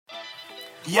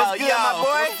Yo, what's good, yo, my boy?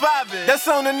 what's poppin'? That's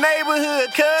on the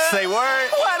neighborhood, cuz. Say word.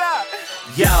 What up?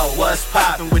 Yo, what's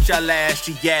poppin' with y'all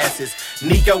ashy asses?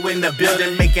 Nico in the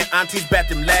building, making aunties bat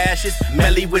them lashes.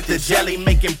 Melly with the jelly,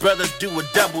 making brothers do a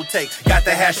double take. Got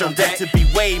the hash on deck to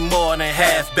be way more than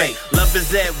half baked. Love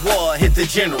is at war, hit the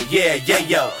general, yeah,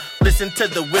 yo. Listen to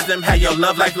the wisdom, how your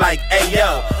love life like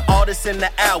ayo. All this in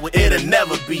the hour, it'll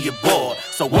never be a bore.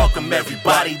 So welcome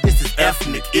everybody, this is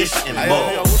ethnic ish and more.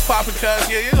 Yo, what's poppin', cuz?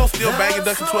 Yeah, you gon' still bangin'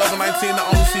 Duckin' 12 and 19, the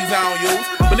only season I don't use.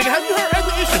 But nigga, have you heard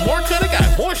ethnic ish and more, cuz? They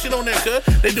got more shit on there, cuz.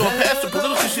 They doing past the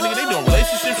political shit, nigga. They doing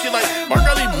relationship shit. Like, Mark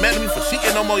Early mad at me for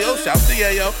cheating no more. Yo, shout to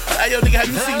Yayo. Hey, yo, nigga, have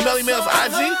you seen Melly Mel's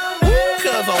IG?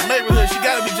 Cuz on neighborhood, she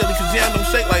gotta be jelly cause jam them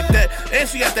shake like that. And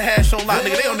she got the hash on lock,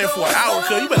 nigga. They on there for an hour,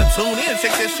 cuz. You better tune in and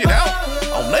check that shit out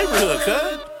on neighborhood,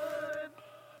 cuz.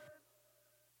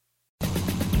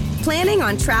 Planning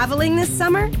on traveling this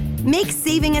summer? Make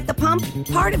saving at the pump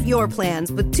part of your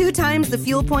plans with 2 times the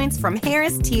fuel points from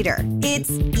Harris Teeter.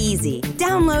 It's easy.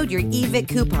 Download your eVic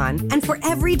coupon, and for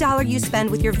every $1 you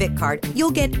spend with your Vic card, you'll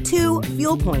get 2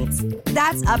 fuel points.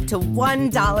 That's up to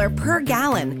 $1 per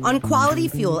gallon on quality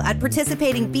fuel at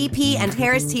participating BP and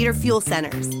Harris Teeter fuel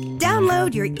centers.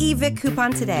 Download your eVic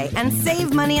coupon today and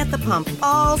save money at the pump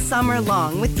all summer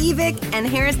long with eVic and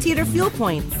Harris Teeter fuel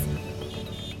points.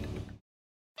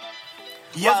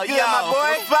 Yo, what's good, my boy?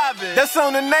 What's poppin'? That's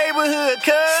on the neighborhood,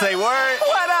 cuz. Say word.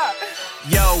 What up?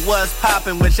 Yo, what's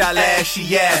poppin' with y'all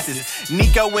ashy asses?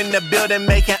 Nico in the building,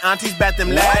 making aunties bat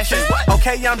them lashes.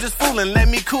 Okay, I'm just fooling, let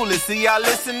me cool it. See y'all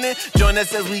listening? Join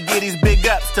us as we get these big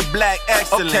ups to black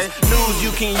excellence. Okay. News you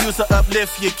can use to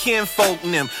uplift your kinfolk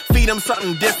and them. Feed them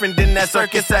something different than that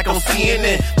circus act on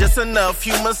CNN. Just enough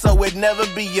humor so it never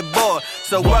be your bore.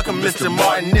 So welcome, Mr.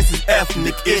 Martin, this is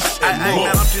ethnic-ish and Hey, more.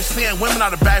 man, I'm just saying, women are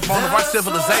the backbone of our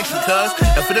civilization, cuz.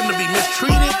 And for them to be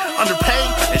mistreated, underpaid,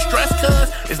 and stressed, cuz,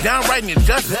 it's downright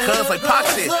injustice, cuz. Like Pac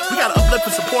said, we gotta uplift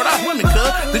and support our women,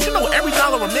 cuz. Did you know every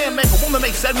dollar a man make, a woman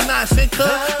makes 79 cents, cuz?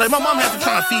 Like, my mom had to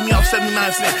try and feed me off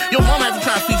 79 cents. Your mom had to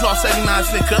try and feed you off 79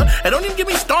 cents, cuz. And don't even get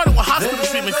me started with hospital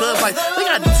treatment, cuz. Like, they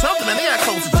gotta do something, man. They gotta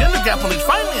close the gender gap on these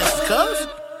finances, cuz.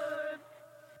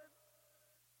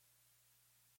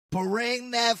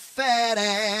 Bring that fat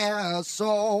ass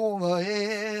over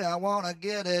here. I wanna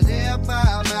get it in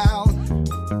my mouth.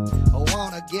 I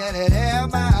wanna get it in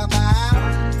my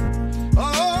mouth.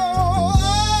 Oh,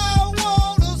 I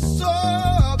wanna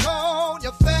suck on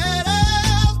your fat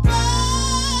ass.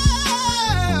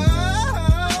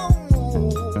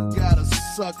 Gotta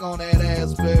suck on that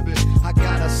ass, baby. I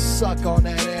gotta suck on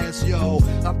that ass, yo.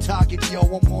 I'm talking, yo,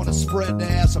 I wanna spread the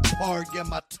ass apart, get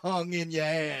my tongue in your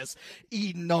ass,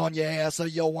 eating on your ass, so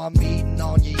yo, I'm eating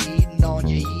on you, eating on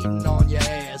you, eating on your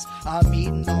ass. I'm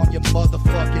eating on your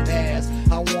motherfucking ass.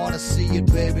 I wanna see it,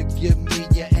 baby, give me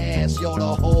your ass, yo,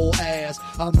 the whole ass.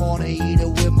 I'm gonna eat it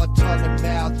with my tongue and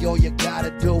mouth, yo, you gotta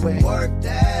do it. Work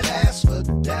that ass for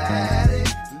daddy.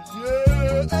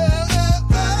 Yeah.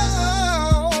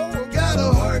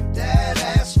 Gotta work that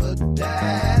ass for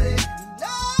daddy. No,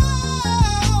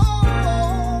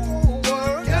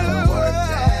 gotta work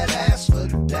that ass for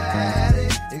daddy.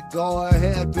 Go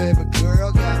ahead, baby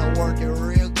girl, gotta work it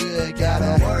real good.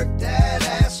 Gotta work that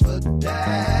ass for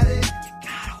daddy. You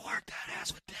gotta work that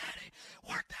ass for daddy.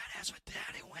 Work that ass for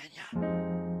daddy when ya.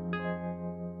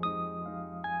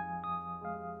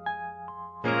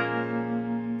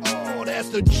 Oh, that's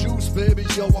the juice, baby.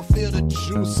 Yo, I feel the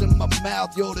juice in my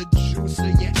mouth. Yo, the juice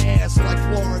in your ass like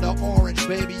Florida orange,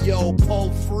 baby. Yo,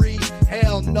 pulp free.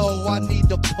 Hell no, I need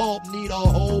the pulp. Need a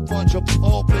whole bunch of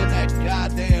pulp in that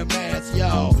goddamn ass.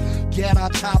 Yo, get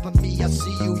on top of me. I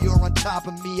see you, you're on top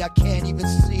of me. I can't even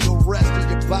see the rest of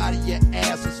your body. Your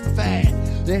ass is fat.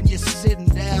 Then you're sitting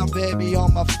down, baby,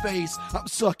 on my face. I'm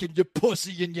sucking your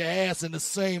pussy and your ass in the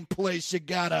same place. You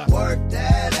gotta work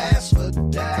that ass for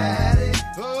daddy.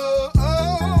 Oh,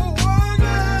 oh, work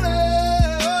that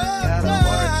ass. Gotta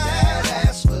work that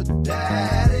ass for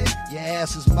daddy. Your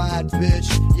ass is mine,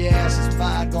 bitch. Your ass is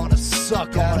mine. Gonna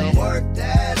suck on it. Gotta work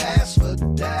that ass for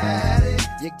daddy.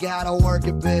 You gotta work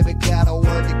it, baby. Gotta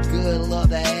work it good. Love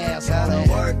the ass. Gotta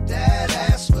work that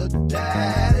ass for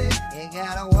daddy. You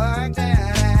gotta work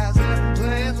that ass in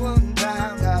place one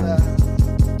time. Gotta.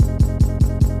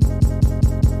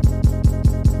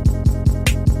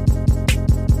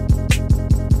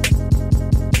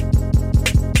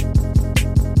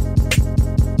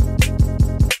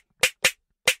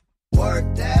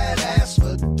 Work that ass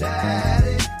for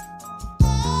daddy.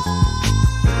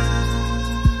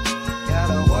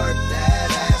 Gotta work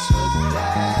that ass for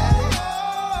daddy.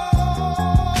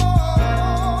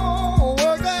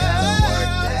 Work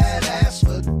that ass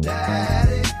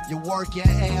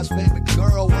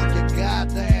on your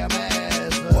goddamn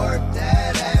ass. Work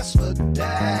that ass for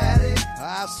daddy.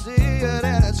 I see it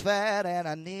and it's fat and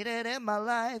I need it in my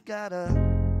life. Gotta.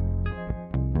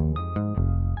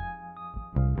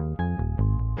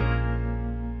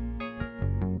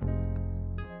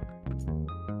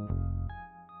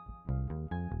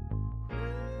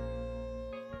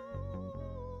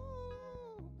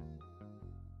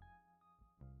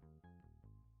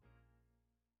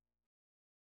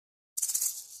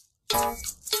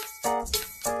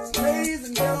 Ladies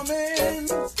and gentlemen,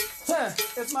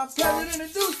 it's my pleasure to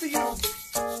introduce to you.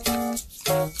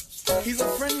 He's a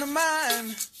friend of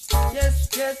mine. Yes,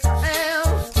 yes, I am.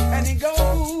 And he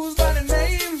goes by the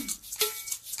name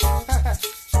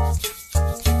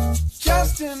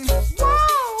Justin.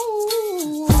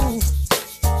 Whoa!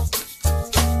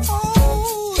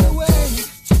 All the way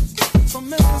from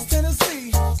Memphis,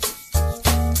 Tennessee.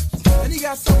 And he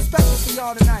got something special for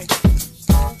y'all tonight.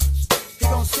 He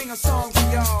gonna sing a song for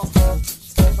y'all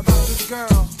about this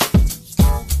girl.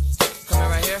 Coming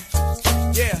right here?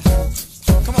 Yeah.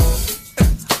 Come on.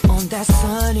 On that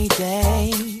sunny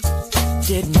day,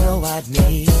 didn't know I'd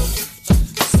meet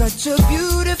such a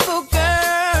beautiful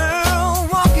girl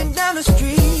walking down the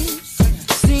street.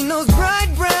 Seen those bright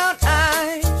brown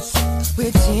eyes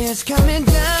with tears coming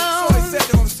down. So he said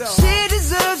to himself, she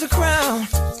deserves a crown,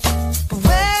 but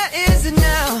where is it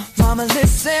now? Mama,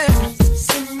 listen.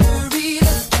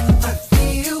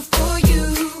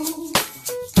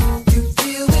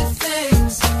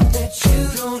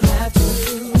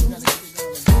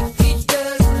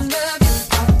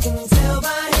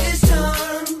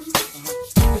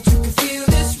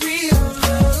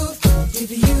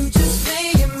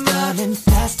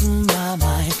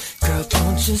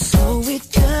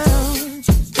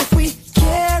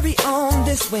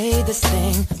 This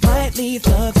thing might leave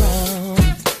the ground.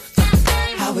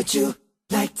 How would you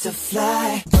like to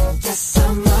fly? That's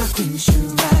how my queen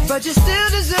should ride. But you still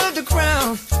deserve the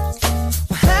crown.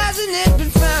 Why hasn't it been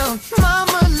found?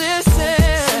 Mama,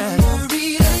 listen.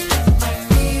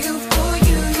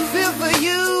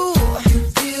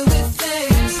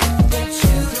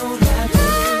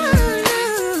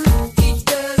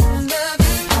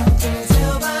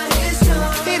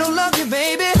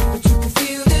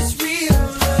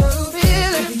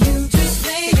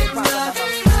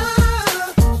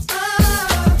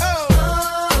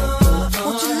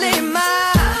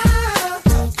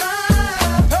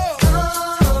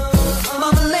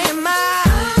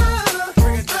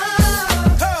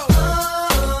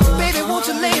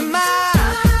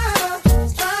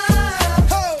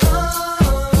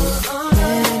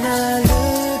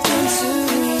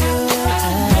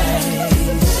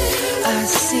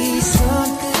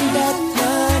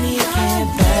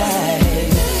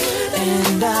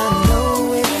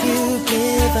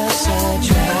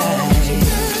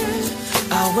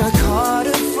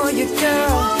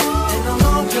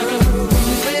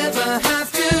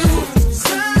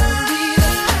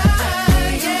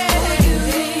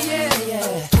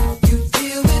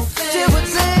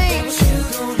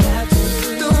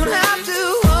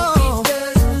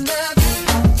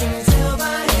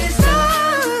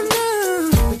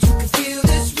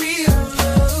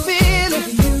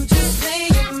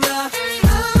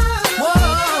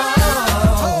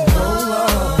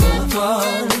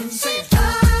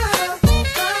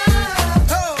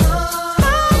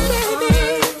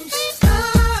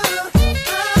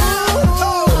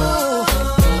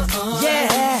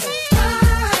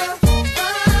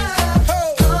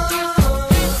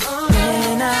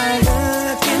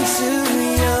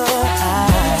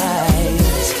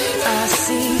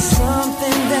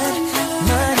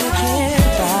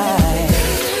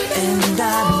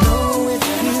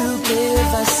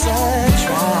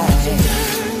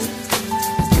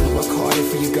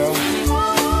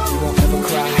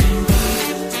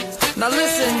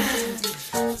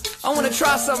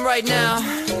 Try something right now.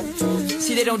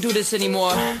 See, they don't do this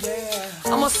anymore.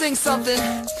 I'm gonna sing something,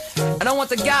 and I want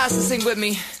the guys to sing with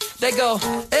me. They go,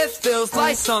 it feels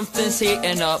like something's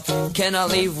heating up. Can I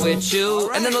leave with you?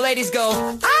 And then the ladies go,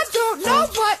 I don't know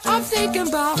what I'm thinking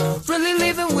about. Really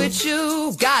leaving with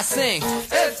you. Guys sing,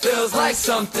 it feels like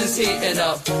something's heating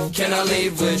up. Can I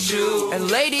leave with you? And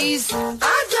ladies,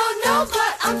 I don't know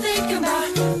what I'm thinking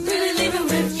about. Really leaving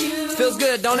with you. Feels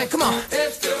good, don't it? Come on.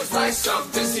 It feels like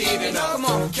something's heating up. Come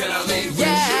on. Can I leave with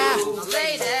you?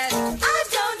 Ladies, I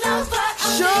don't know what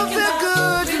I'm thinking about. Sure feel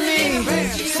good to me.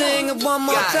 Sing it one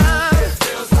more time. It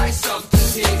feels like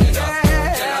something's heating up.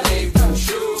 Can I leave with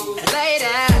you? Ladies,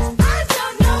 I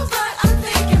don't know what I'm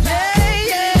thinking about.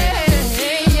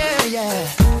 Yeah.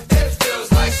 It feels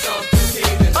like something's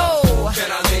heating up. Oh. Can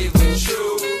I leave with you?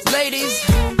 Ladies,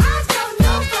 I don't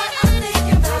know what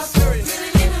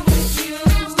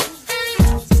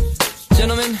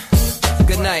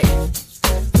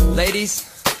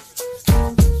ladies.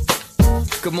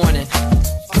 Good morning.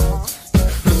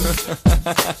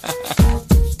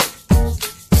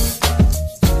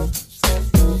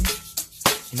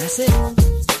 And that's it.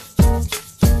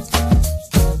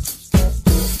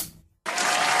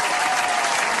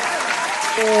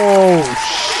 Oh,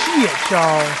 shit,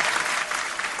 y'all.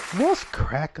 What's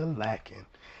crack-a-lackin'?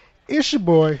 It's your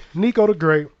boy, Nico the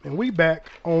Great, and we back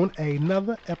on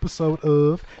another episode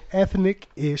of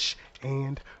Ethnic-ish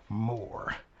and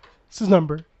More. This is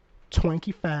number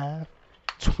 25,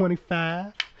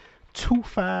 25,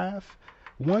 25,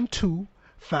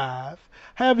 125.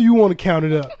 However you want to count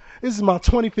it up. This is my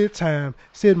 25th time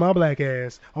sitting my black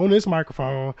ass on this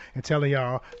microphone and telling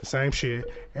y'all the same shit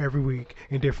every week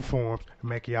in different forms and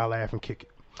making y'all laugh and kick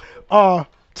it.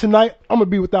 Tonight, I'm going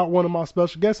to be without one of my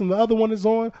special guests, and the other one is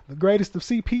on the greatest of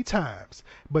CP times.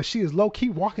 But she is low-key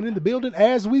walking in the building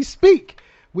as we speak,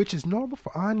 which is normal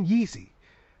for Aunt Yeezy.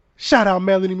 Shout out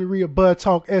Melanie Maria Bud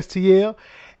Talk STL.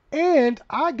 And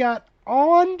I got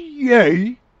Aunt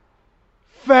Ye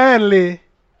finally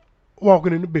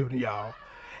walking in the building, y'all.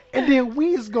 And then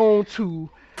we is going to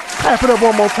clap it up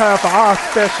one more time for our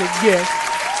special guest,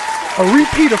 a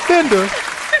repeat offender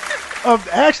of,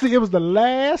 actually, it was the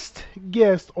last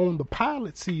guest on the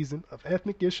pilot season of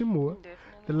Ethnic-ish and More. Definitely.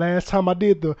 The last time I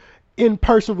did the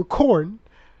in-person recording.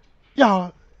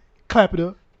 Y'all, clap it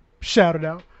up, shout it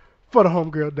out for the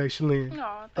homegirl, Daishalyn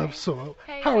of Soil.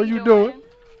 Hey, how are you doing?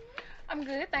 I'm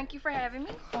good. Thank you for having me.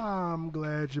 I'm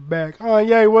glad you're back. Oh,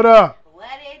 yay, what up? What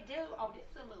it do? Oh, this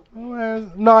a little.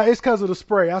 Well, no, it's because of the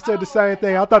spray. I said the same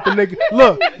thing. I thought the nigga.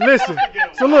 Look, listen.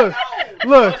 So look.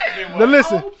 Now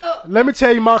listen. Let me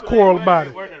tell you my quarrel about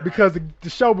it. Because the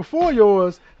show before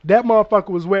yours, that motherfucker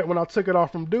was wet when I took it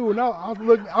off from dude. And I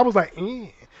was like,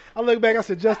 I look back. I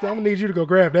said, Justin, I'm gonna need you to go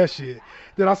grab that shit.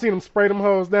 Then I seen him spray them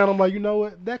hoes down. I'm like, you know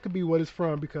what? That could be what it's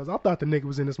from, because I thought the nigga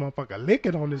was in this motherfucker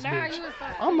licking on this bitch.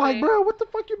 I'm like, bro, what the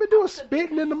fuck you been doing,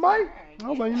 spitting in the mic? I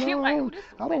was like, you know,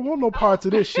 I don't want no parts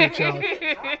of this shit, y'all.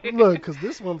 Look, because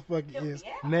this motherfucker is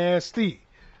nasty.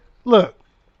 Look,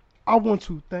 I want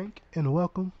to thank and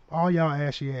welcome all y'all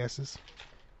ashy asses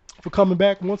for coming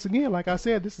back once again. Like I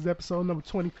said, this is episode number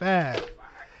 25.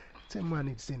 Tell me I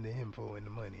need to send the info and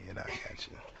the money, and I got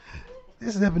you.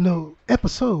 This is episode,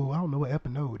 I don't know what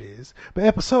episode is, but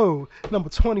episode number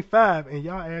 25, and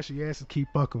y'all ashy asses keep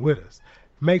fucking with us.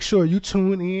 Make sure you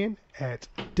tune in at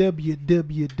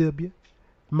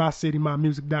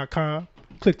www.mycitymymusic.com.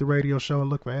 Click the radio show and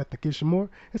look for Ethnic-ish and More.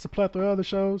 It's a plethora of other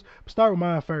shows, but start with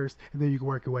mine first, and then you can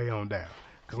work your way on down.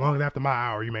 Because long as after my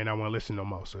hour, you may not want to listen no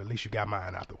more, so at least you got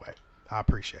mine out the way. I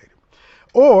appreciate it.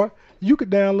 Or you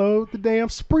could download the damn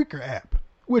Spreaker app,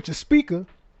 which is speaker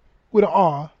with an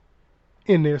R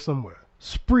in there somewhere.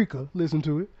 Spreaker, listen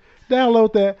to it.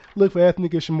 Download that, look for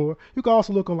Ethnic-ish and More. You can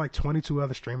also look on like 22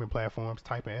 other streaming platforms,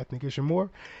 type in Ethnic-ish and More,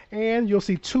 and you'll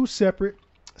see two separate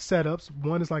setups.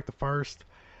 One is like the first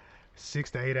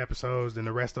 6 to 8 episodes, then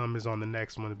the rest of them is on the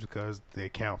next one because the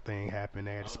account thing happened.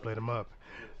 They had to split them up.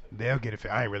 They'll get it.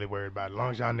 I ain't really worried about it. As long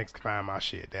as y'all niggas can find my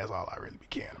shit, that's all I really be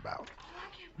caring about.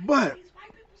 But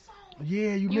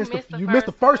yeah, you missed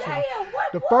the first one.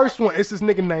 The first one, it's this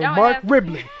nigga named Mark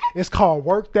Ribley. It's called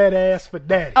Work That Ass for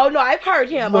Daddy. Oh no, I've heard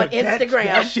him on Instagram.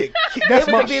 That shit, that's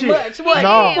my shit. That's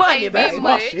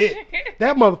my shit.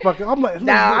 That motherfucker. I'm like,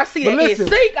 nah, I see that in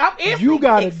sync. I'm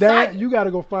instant. You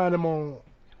gotta go find him on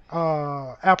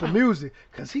Apple Music,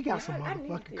 cause he got some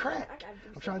motherfucking crack.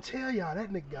 I'm trying to tell y'all,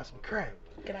 that nigga got some crack.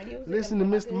 Listen to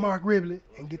Mr. Mark Ribley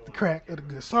and get the crack of the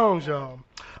good songs, y'all.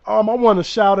 I want to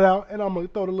shout out, and I'm going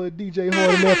to throw the little DJ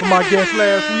horn in there for my guest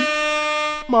last week.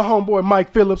 My homeboy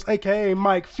Mike Phillips, a.k.a.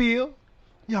 Mike Phil.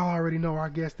 Y'all already know our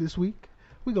guest this week.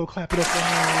 We're going to clap it up for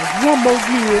her one more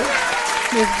year.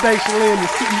 Miss Daishalyn, the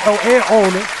CEO and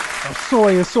owner of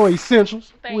Soy and Soy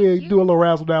Essentials. We'll do a little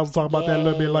razzle-dazzle, talk about that a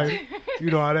little bit later.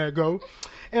 You know how that go.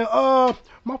 And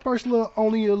my first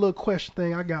little question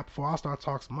thing I got before I start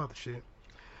talking some other shit.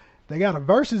 They got a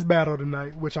versus battle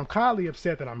tonight, which I'm kindly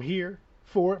upset that I'm here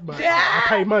for it, but I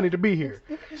pay money to be here.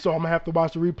 So I'm going to have to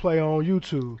watch the replay on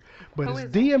YouTube. But it's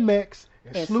DMX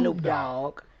and Snoop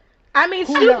Dogg. I mean,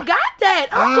 Snoop got that.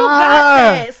 Uncle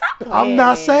got that. I'm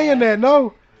not saying that,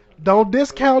 no. Don't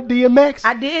discount DMX.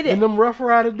 I did it. In them Rough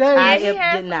Rider days. I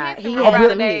did not. He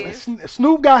had days.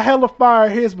 Snoop got hella fire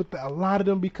his, but a lot of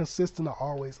them be consistent of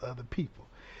always other people.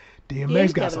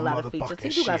 DMX got some motherfucking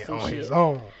shit on his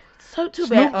own. So too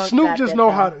bad. Snoop just know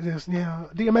how to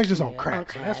DMX just on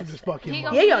crack. So that's what just fuck him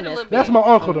up. That's my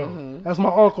uncle though. That's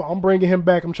my uncle. I'm bringing him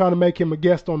back. I'm trying to make him a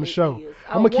guest on the show.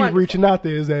 I'm gonna keep reaching out to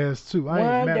his ass too.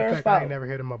 Matter of fact, I ain't never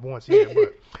hit him up once yet.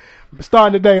 But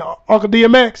starting today, Uncle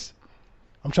DMX,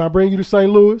 I'm trying to bring you to St.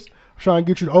 Louis. I'm trying to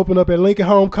get you to open up at Lincoln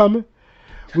Homecoming.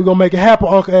 We're going to make it happen,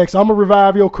 Uncle X. I'm going to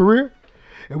revive your career,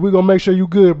 and we're going to make sure you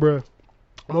good, bro. I'm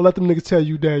going to let them niggas tell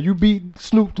you, damn, you beat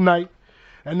Snoop tonight.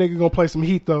 That nigga going to play some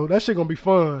heat, though. That shit going to be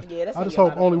fun. Yeah, that's I just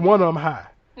hope only one of them high.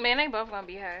 Man, they both gonna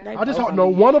be high. I just hope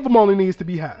one of them only needs to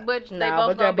be high. But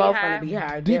they're both gonna be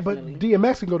high. But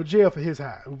DMX can go to jail for his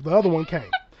high. The other one can't.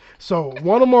 So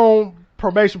one of them on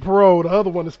probation parole, the other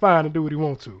one is fine and do what he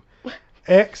wants to.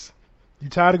 X, you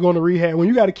tired of going to rehab? When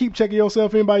you got to keep checking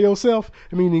yourself in by yourself,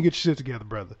 I mean, you need to get your shit together,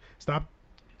 brother. Stop.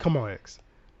 Come on, X.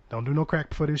 Don't do no crack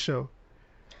before this show.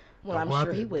 Well, I'm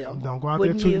sure he will. Don't go out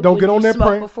there too. Don't get on that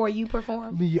prank before you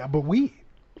perform. Yeah, but weed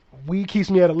keeps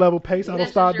me at a level pace. I don't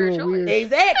start doing weird.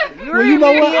 Exactly. Well, you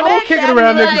know what? I don't kick it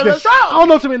around niggas. I don't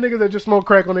know too many niggas that just smoke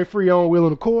crack on their free own will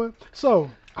and accord. So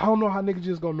I don't know how niggas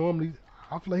just gonna normally.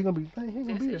 I feel like he gonna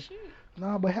be there.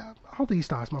 Nah, but I don't think he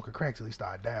started smoking crack till he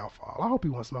started downfall. I hope he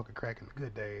wasn't smoking crack in the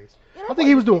good days. Yeah, I think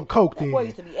he was doing coke then.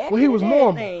 When he was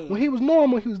normal. When he was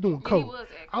normal, he was doing coke.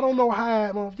 I don't know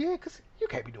how. Yeah, cause you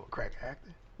can't be doing crack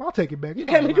acting. I'll take it back. You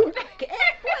can't be doing crack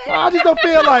acting. I just don't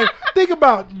feel like. Think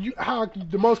about how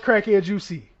the most crackheads you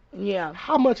see. Yeah.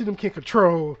 How much of them can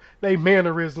control their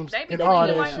mannerisms and all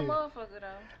that shit?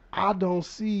 I don't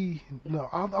see. No,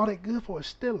 all they good for is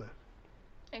stealing.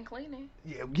 And cleaning.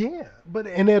 Yeah, but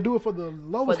they'll do it for the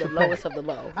lowest. For the lowest of the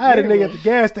low. I had a nigga at the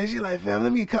gas station. He's like, fam,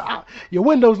 let me cut out. Your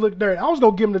windows look dirty. I was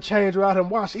gonna give him the change without him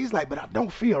washing. He's like, but I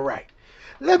don't feel right.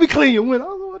 Let me clean your window. I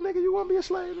was like, well, nigga, you want to be a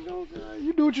slave?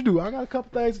 You do what you do. I got a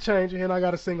couple things to change, and I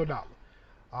got $1.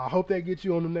 I hope they get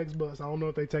you on the next bus. I don't know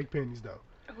if they take pennies though.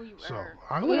 So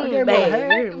I gave him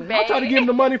I tried to give him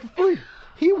the money for free.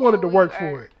 He wanted to work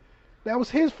for it. That was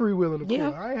his free will in the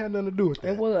corner. I ain't had nothing to do with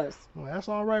that. It was. Well, that's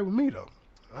all right with me though.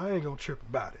 I ain't gonna trip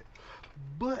about it.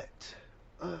 But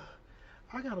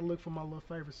I gotta look for my little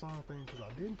favorite song thing because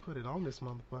I didn't put it on this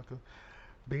motherfucker.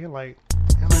 Being like,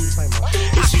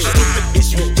 is you stupid?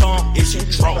 Is you dumb? Is you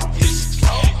drunk?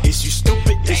 Is you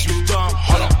stupid? Is you dumb?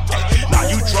 Hold on. Now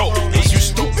you drunk. Is you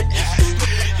stupid?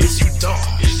 Is you dumb?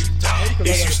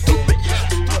 Is you stupid?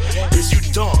 Is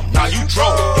you dumb? Now you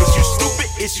drunk. Is you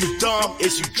stupid? Is you dumb?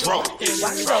 Is you drunk?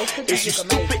 Is you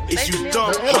stupid? Is you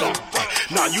dumb? Hold on.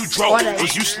 Now you drunk.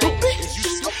 Is you stupid?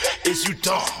 Is you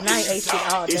dumb?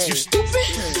 Is you stupid?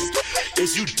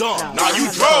 Is you dumb? Now you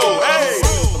drunk. Hey.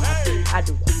 I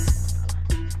do.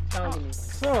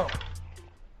 So,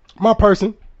 my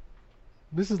person,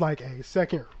 this is like a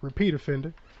second repeat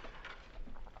offender.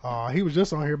 He was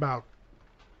just on here about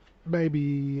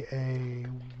maybe a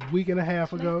week and a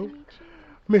half ago.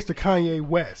 Mr. Kanye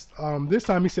West. This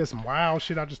time he said some wild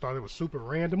shit. I just thought it was super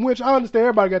random, which I understand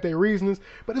everybody got their reasons,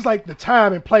 but it's like the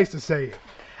time and place to say it.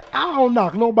 I don't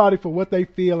knock nobody for what they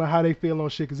feel and how they feel on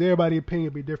shit, because everybody's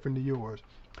opinion be different to yours.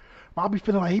 But I be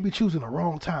feeling like he be choosing the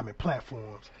wrong time and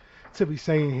platforms to be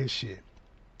saying his shit.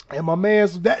 And my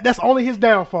man's, that's only his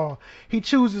downfall. He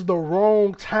chooses the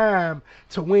wrong time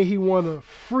to when he want to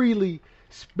freely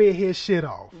spit his shit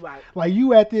off. Right. Like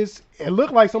you at this, it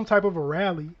looked like some type of a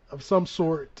rally of some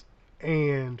sort.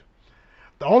 And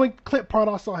the only clip part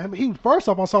I saw him, first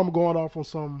off I saw him going off on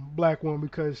some black woman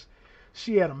because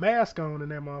she had a mask on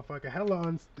and that motherfucker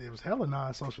it was hella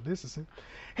non-social distancing.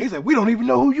 He's like, we don't even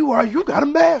know who you are. You got a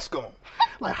mask on.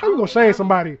 Like, how you gonna shame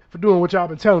somebody for doing what y'all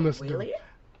been telling us to do?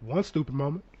 One stupid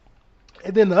moment.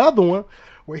 And then the other one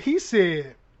where he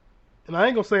said, and I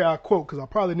ain't gonna say I quote because I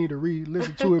probably need to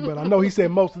re-listen to it, but I know he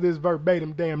said most of this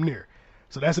verbatim damn near.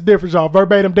 So that's the difference, y'all.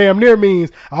 Verbatim damn near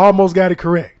means I almost got it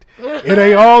correct. It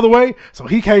ain't all the way, so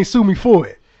he can't sue me for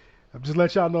it. I'll just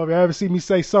let y'all know if you ever see me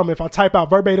say something, if I type out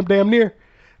verbatim damn near,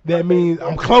 that means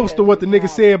I'm close to what the nigga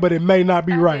said, but it may not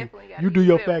be right. You do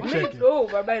your fact checking.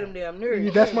 Verbatim damn near.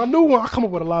 Yeah, that's my new one. I come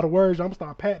up with a lot of words. I'm gonna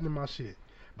start patenting my shit.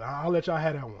 But I'll let y'all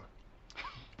have that one.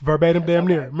 Verbatim damn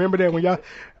near. Remember that when y'all,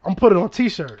 I'm putting it on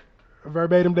t-shirt.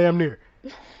 Verbatim damn near.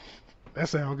 That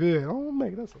sound good. Oh,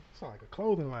 make that sound like a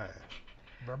clothing line.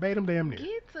 Verbatim damn near.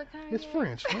 It's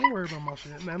French. Don't worry about my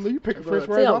shit. Now you pick a French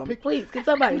word. I'll pick. Please, can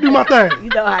somebody do my thing. You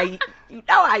know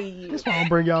how you use. That's why I'm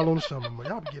bring y'all on the show, man.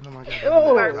 Y'all be getting on like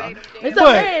that. It's a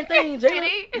bad thing,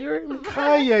 Jay.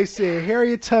 Kanye said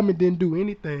Harriet Tubman didn't do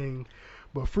anything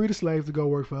but free the slaves to go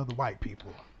work for other white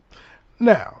people.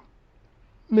 Now,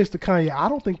 Mr. Kanye, I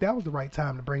don't think that was the right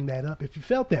time to bring that up if you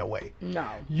felt that way. No.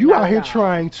 You out here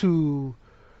trying to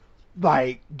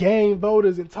like gain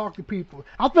voters and talk to people.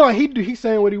 I feel like he's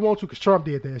saying what he wants to because Trump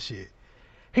did that shit.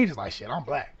 He just like, shit, I'm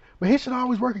black. But he should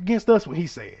always work against us when he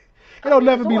say it. It'll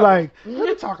never be like, let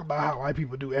me talk about how white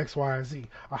people do X, Y, and Z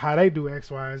or how they do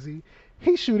X, Y, and Z.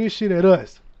 He shoot his shit at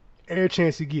us every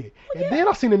chance he get. And then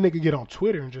I seen a nigga get on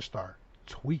Twitter and just start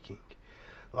tweaking.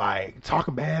 like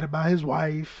talking bad about his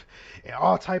wife and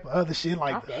all type of other shit.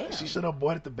 Like she should have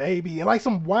aborted the baby and like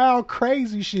some wild,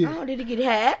 crazy shit. Oh, did he get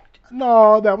hacked?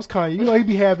 No, that was Kanye. You know, he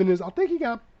be having this. I think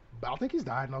he's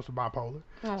diagnosed with bipolar.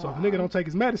 So if a nigga don't take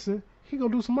his medicine, he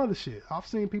gonna do some other shit. I've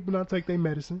seen people not take their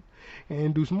medicine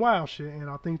and do some wild shit, and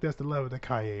I think that's the level that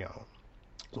Kanye on.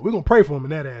 So we're gonna pray for him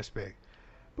in that aspect.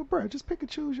 But bro, just pick and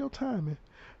choose your timing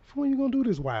for when you gonna do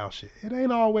this wild shit. It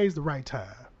ain't always the right time.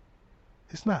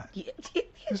 It's not.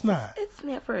 It's not. It's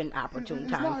never an opportune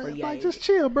time for you. Like, just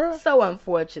chill, bro. So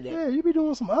unfortunate. Yeah, you be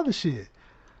doing some other shit.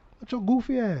 With your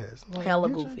goofy ass. Like, Hella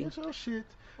get goofy. Get your shit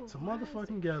to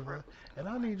motherfucking together. And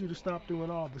I need you to stop doing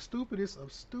all the stupidest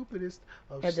of stupidest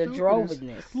of and the stupidest.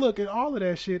 drovedness. Look at all of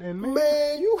that shit. And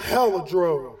man, you hella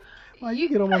drove. Like, you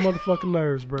get on my motherfucking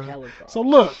nerves, bro. So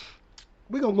look,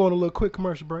 we're going to go on a little quick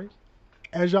commercial break.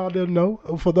 As y'all didn't know,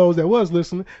 for those that was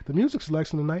listening, the music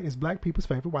selection tonight is black people's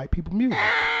favorite white people music.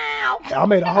 I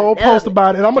made a whole post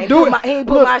about it. I'm going to do it. He ain't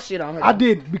put my shit on her. I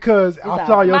didn't because I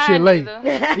saw your shit late.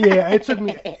 Yeah, it took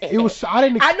me. It was. I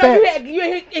didn't expect. I know you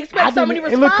didn't expect so many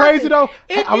responses. It looked crazy though.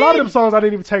 A lot of them songs I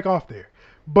didn't even take off there.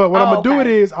 But what I'm going to do it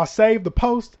is I saved the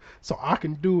post so I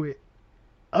can do it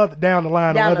down the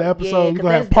line on other episodes. You're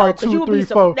going to have part 2, 3,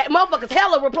 4. That motherfucker's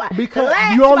hella reply. Because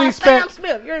you only expect.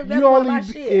 Sam Smith. You only.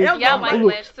 Y'all like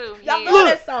Flash too. Y'all know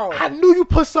that song. I knew you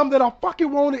put something that I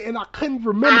fucking wanted and I couldn't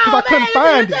remember because I couldn't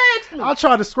find it. I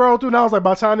tried to scroll through and I was like,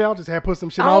 by the time I just had put some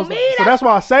shit on. So that's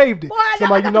why I saved it. Boy, so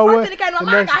I'm like, you know what?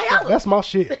 That's my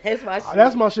shit. That's my shit.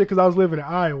 That's my shit because I was living in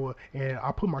Iowa and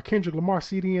I put my Kendrick Lamar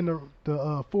CD in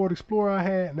the Ford Explorer I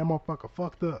had and that motherfucker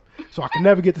fucked up. So I could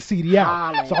never get the CD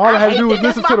out. So all I had to do was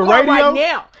listen to the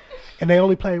radio. And they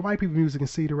only played white people music in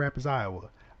Cedar Rapids, Iowa.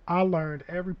 I learned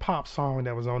every pop song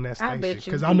that was on that station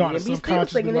because I know how to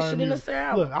subconsciously learn music.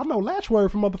 Look, I know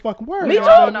Latchword from motherfucking words. Me too.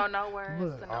 I don't know words.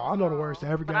 Look, I know the words to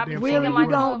every goddamn really, song. you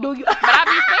don't, do you? But I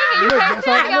be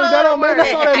singing. Look,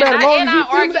 that's all that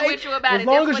matters. As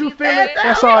long as you feel it,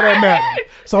 that's all that matters.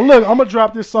 So look, I'm gonna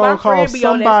drop this song called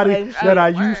Somebody That I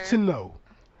Used to Know.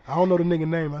 I don't know the nigga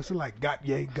name. I said like got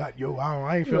yo.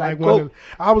 I ain't feel like one.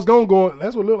 I was gonna go.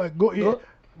 That's what it looked like.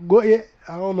 Go yeah.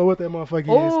 I don't know what that motherfucker is.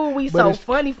 Oh, we so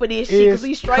funny for this shit because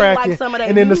we straight like some of that.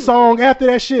 And then the song after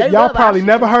that shit, y'all probably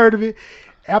never heard of it.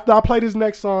 After I play this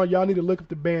next song, y'all need to look up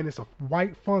the band. It's a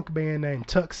white funk band named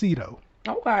Tuxedo.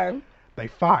 Okay. They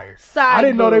fired. I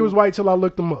didn't know they was white till I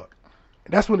looked them up.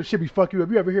 That's when it should be fuck you up.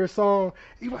 You ever hear a song,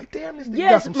 you like, damn, this nigga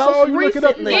got some soul. You look it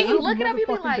up. Yeah, you look it up, you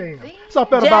be like, damn. So I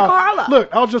felt about Harlow.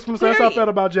 Look, I was just gonna say that's how I felt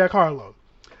about Jack Harlow.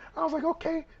 I was like,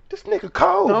 okay, this nigga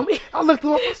cold. I looked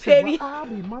him up and said, well, I'll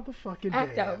be motherfucking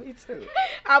dead. I know, me too.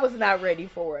 I was not ready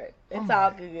for it. It's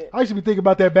all good. I used to be thinking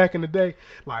about that back in the day.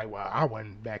 Like, well, I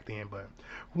wasn't back then, but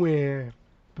when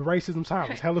the racism side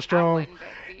was hella strong.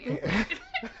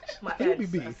 But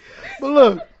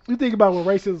look, you think about when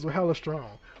racism was hella strong.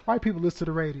 White people listen to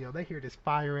the radio. They hear this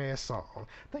fire ass song.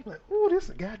 They be like, ooh, this is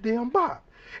a goddamn bop.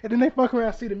 And then they fuck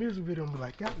around, see the music video, and be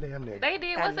like, goddamn nigga. They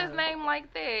did. What's his name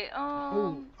like that?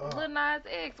 Lil Nas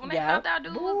X. When they found out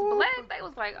dude was black, they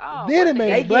was like, oh. Then it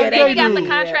made black gay dude. They got the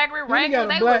contract with Wrangle.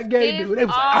 They was gay dude. They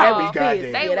was like, I be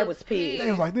goddamn. They was pissed.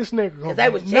 They was like, this nigga. They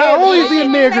was not only is he a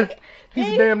nigger, he's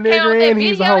a damn nigger and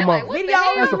he's a homo.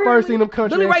 That's the first thing them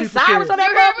country Billy Ray Cyrus on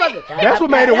that motherfucker. That's what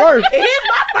made it worse. It is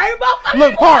my favorite motherfucker.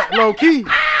 Look, part, low key.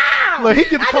 Look, he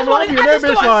get to come on here and that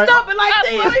bitch like.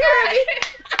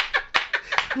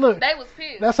 Look, they was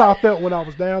pissed. That's how I felt when I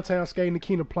was downtown skating the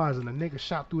Kena Plaza and the nigga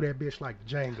shot through that bitch like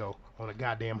Django on a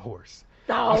goddamn horse.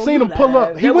 I seen him pull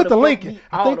up. He went to Lincoln.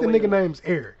 I think the nigga name's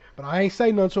Eric. But I ain't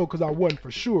say nothing to him because I wasn't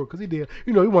for sure. Because he did,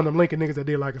 he one of them Lincoln niggas that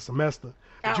did like a semester.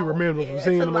 That you remember from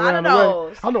seeing them around the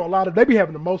way. I know a lot of, they be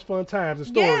having the most fun times in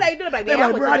stores. Yeah, they do. Like,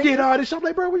 bro, I did all this shit. I'm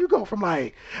like, bro, where you go? From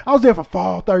like, I was there for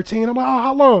fall 13. I'm like, oh,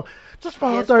 how long? Just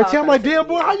fall 13. I'm like, damn,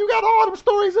 boy, how you got all them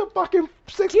stories in fucking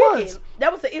 6 months?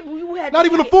 That was you had not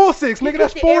even a full 6, nigga.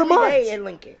 That's 4 months. Every day in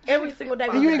Lincoln. Every single day.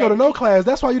 And you ain't go to no class.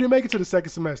 That's why you didn't make it to the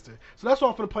second semester. So that's why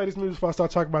I'm finna play this music before I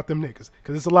start talking about them niggas.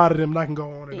 Because it's a lot of them and I can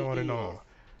go on and on and on.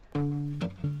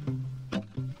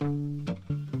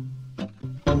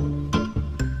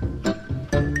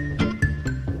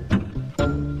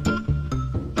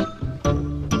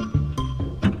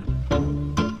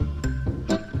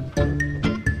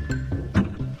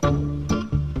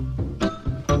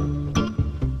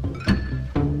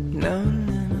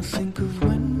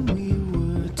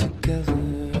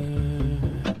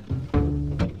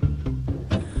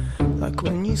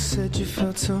 You said you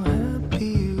felt so happy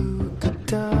you could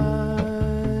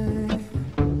die.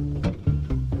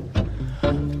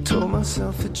 I told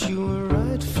myself that you were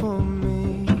right for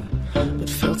me, but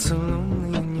felt so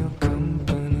lonely in your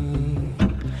company.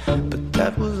 But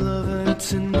That was love and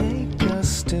it's innate, I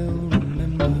still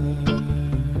remember.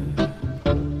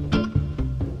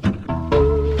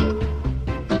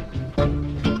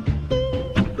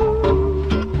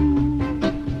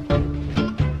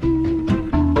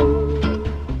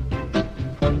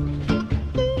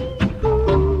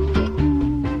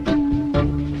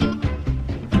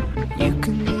 You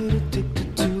can get addicted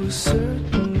to a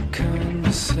certain kind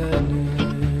of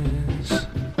sadness,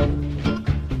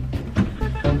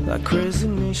 like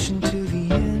resignation to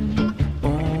the end,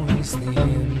 always the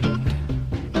end.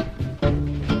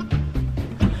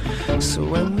 So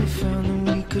when we found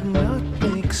that we could not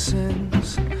make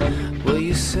sense, well,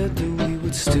 you said that we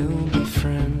would still be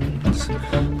friends.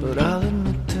 But I'll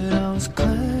admit that I was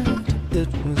glad it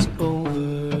was over.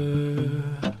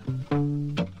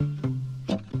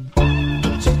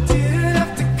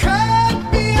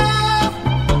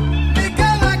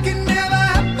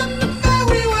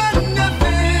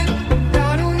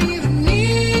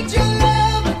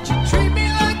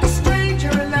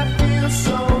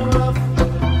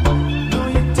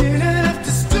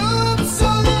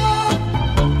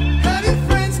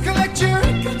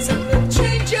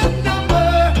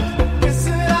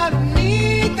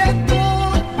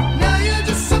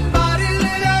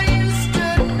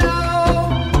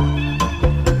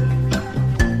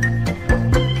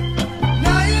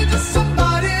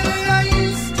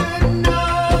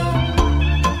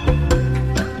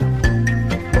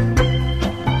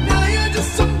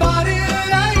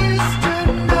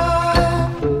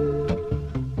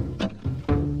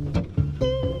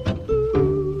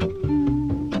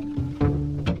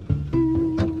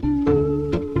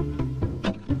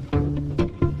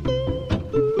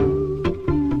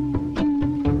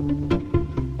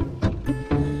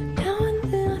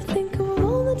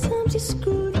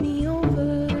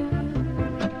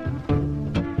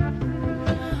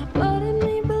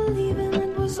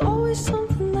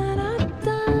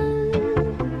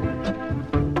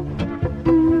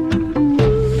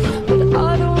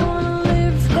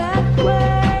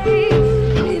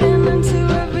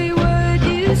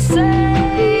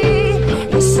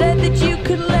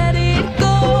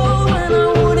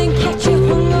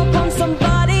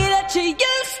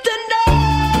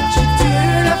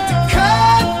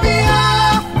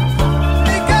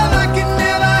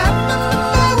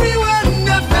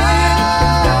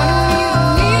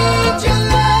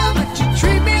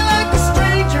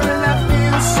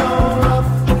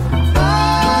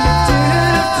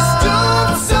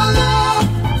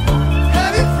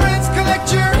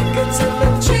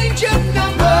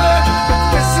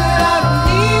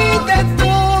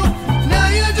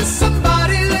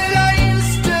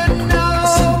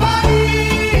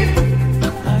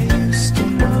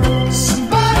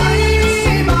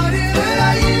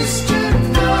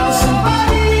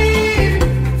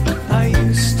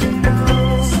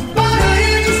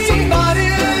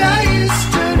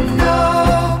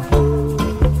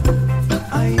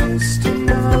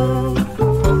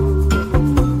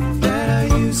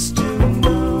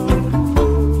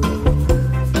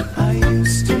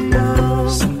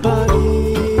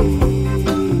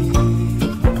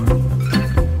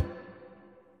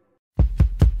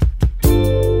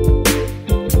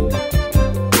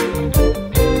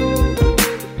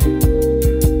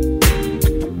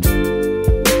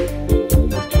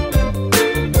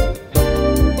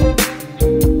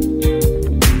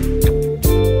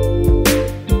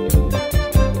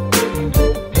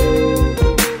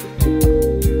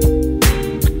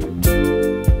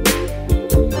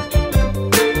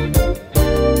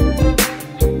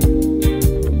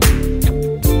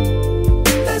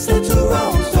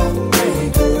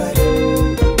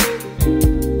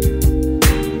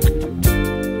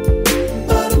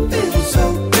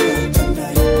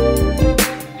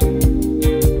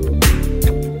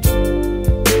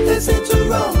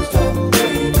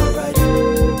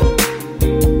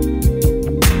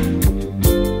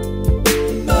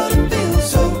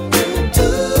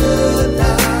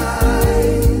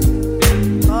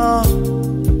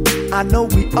 I know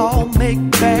we all make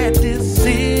bad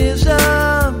decisions.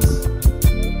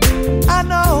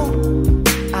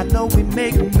 I know we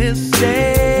make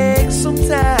mistakes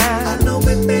sometimes. I know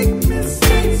we make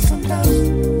mistakes sometimes.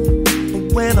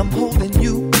 But when I'm holding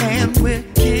you and we're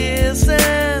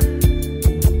kissing,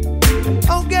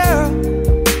 oh girl,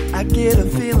 I get a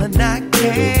feeling I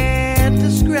can't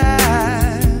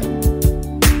describe.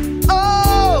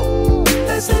 Oh,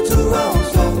 they say two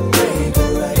wrongs don't make a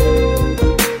right.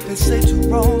 They say two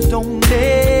wrongs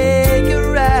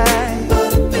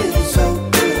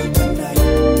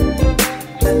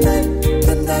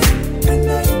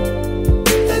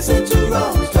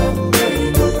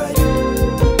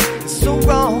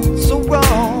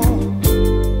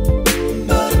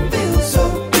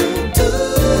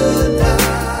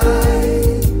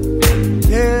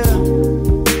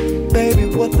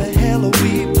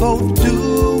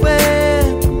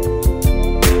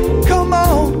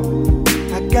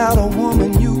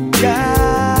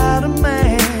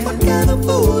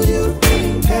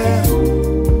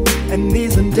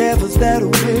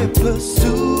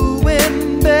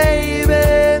pursuing,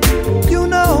 baby. You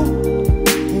know,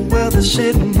 well, the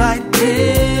shit might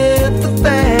hit the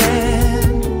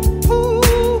fan. Ooh,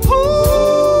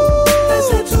 ooh. They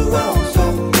say two wrongs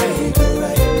don't make it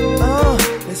right.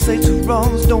 They say two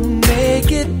wrongs don't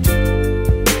make it.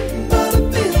 But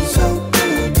it feels so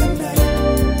good tonight.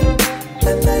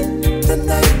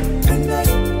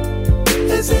 Tonight.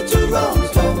 They say two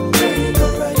wrongs don't make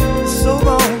it right.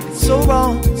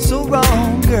 So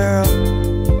wrong, girl.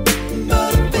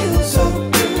 But it feels so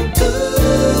good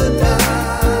tonight.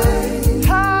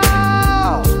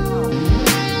 How?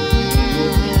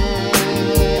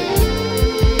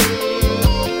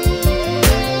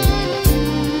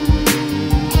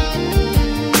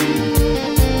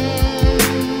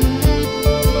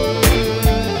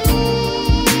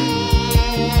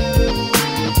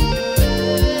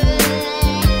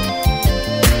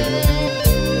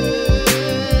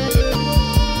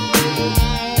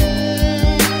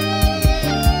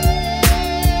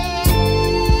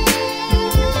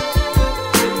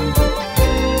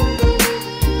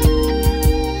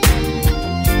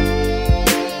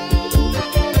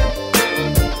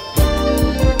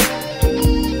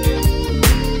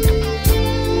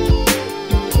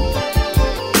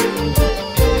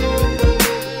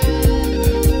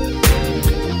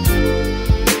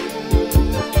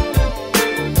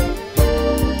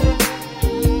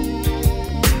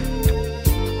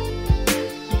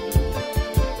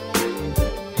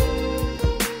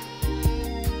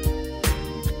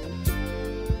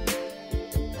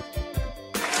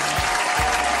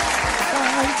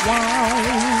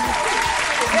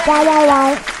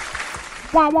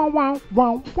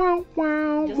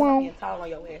 Just getting tall on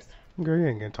your ass. Girl, you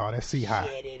ain't getting tall. That's C-high.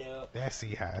 Shut it up. That's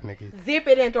C-high, nigga. Zip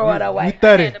it and throw it away. You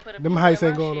 30. Them heights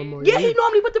ain't going no more. Yeah, he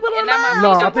normally put the pillow in mine.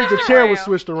 No, I think the chair was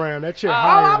switched around. That chair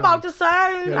higher. I'm about to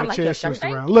say. Yeah, the chair switched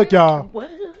around. Look, y'all.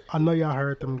 I know y'all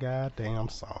heard them goddamn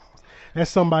songs. That's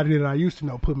somebody that I used to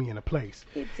know put me in a place.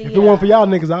 If it wasn't for y'all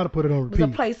niggas, I'd have put it on repeat. It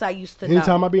was a place I used to know.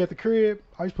 Anytime I be at the crib,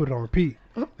 I used to put it on repeat.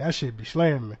 That shit be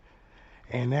slamming.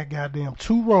 And that goddamn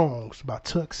Two Wrongs by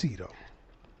Tuxedo.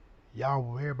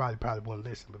 Y'all, everybody probably wouldn't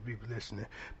listen, but people listening,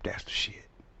 that's the shit.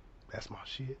 That's my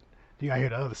shit. You gotta hear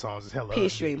the other songs. It's hella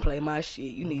Piss, you ain't play my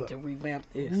shit. You need to revamp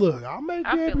this. Look, I'll make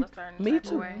it. Me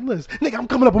too. Listen, nigga, I'm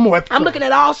coming up with more episodes. I'm looking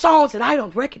at all songs that I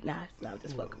don't recognize. No, I'm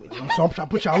just fucking with you. So I'm trying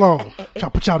to put y'all on. Trying to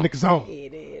put y'all niggas on.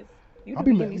 It is. You I'll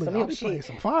be playing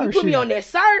some fire you shit. put me on that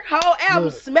whole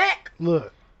album, smack.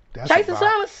 Look. That's Chasing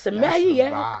Summer, smack you,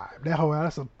 yeah. Vibe. That whole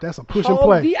that's a push and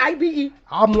play. V-I-B-E.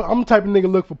 I'm the type of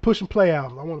nigga look for push and play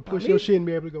albums. I want to push your shit and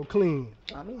be able to go clean.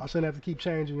 I shouldn't have to keep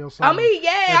changing your songs.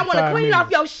 I want to clean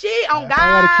off your shit on God.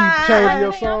 I want to keep changing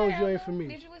your songs. You ain't for me.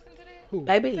 Did you listen to that? Who?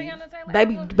 Baby,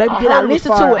 did I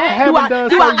listen to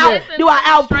it? Do I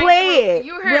outplay it?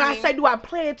 When I say do I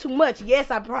play it too much? Yes,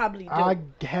 I probably do. I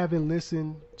haven't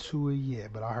listened to it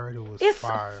yet, but I heard it was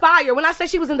fire. It's fire. When I say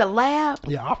she was in the lab,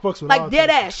 yeah, I fucks with like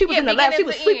dead ass. She was in the lab. She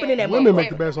was sleeping in that movie. Women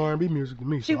make the best R&B music to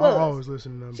me. She so was. I always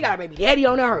listen to them. She got a baby daddy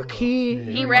on her kid.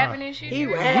 He rapping and shit. He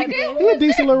rapping. He a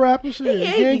decent little rapper. Shit. He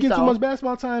He ain't get too much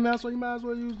basketball time now, so you might as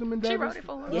well use them in She wrote it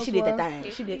for her. Yeah, she did that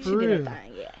thing. She did that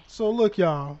thing. Yeah. So look,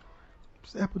 y'all.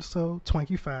 It's episode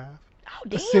 25. Oh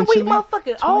damn, we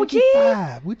motherfucking OG.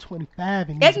 25. We 25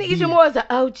 in this. Ethnic Issue More is an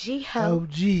OG hoe.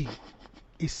 OG.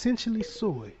 Essentially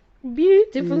Soy.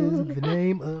 Beautiful. Is the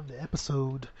name of the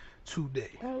episode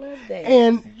today. I love that.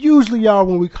 And usually, y'all,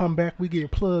 when we come back, we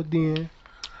get plugged in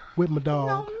with my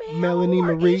dog, Melanie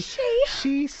Marie.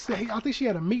 She said, I think she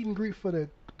had a meet and greet for the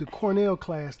Cornell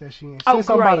class that she in. She said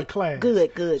something about a class.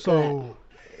 Good. So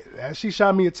she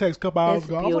shot me a text a couple hours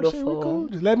ago. Beautiful. I was like, we cool.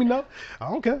 Just let me know. I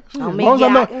don't care. As I long as I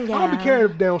know, I don't be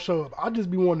caring if they don't show up. I just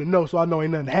be wanting to know so I know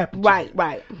ain't nothing happened.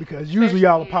 Right. Because usually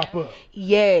y'all will pop up.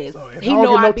 Yes. So if I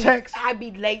don't get no text, I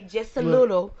be late just a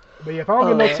little. But if I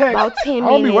don't get no text, about 10 minutes, I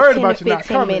don't be worried about you not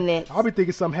 15 coming. minutes. I'll be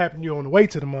thinking something happened to you on the way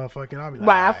to the motherfucking. I'll be like,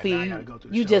 right, I feel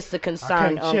you just a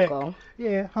concerned uncle.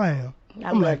 Yeah, I am.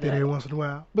 I'm like that every once in a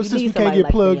while. But You since need we can't somebody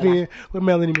get plugged like in with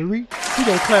Melanie Marie, we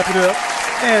gonna clap it up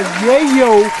as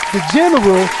Yayo the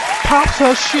General pops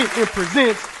her shit and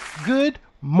presents Good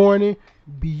Morning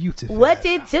Beautiful. What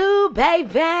it do,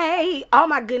 baby? Oh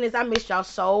my goodness, I missed y'all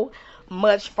so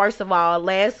much. First of all,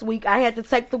 last week I had to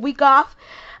take the week off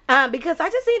because I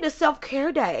just need a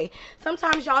self-care day.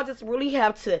 Sometimes y'all just really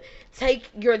have to take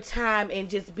your time and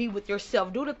just be with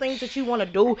yourself. Do the things that you want to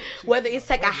do, whether it's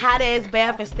take a hot-ass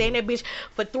bath and stay in that bitch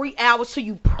for 3 hours till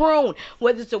you prune,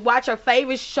 whether it's to watch your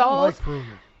favorite shows.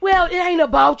 Well, it ain't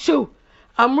about you.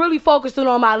 I'm really focusing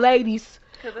on my ladies.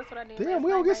 That's what I need. Damn,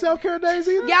 we don't get self-care days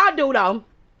either. Y'all do though.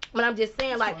 But I'm just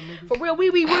saying, like, for real,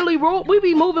 we be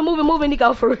moving,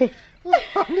 Nico, for real.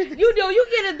 You do. You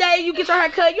get a day, you get your hair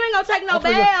cut. You ain't gonna take no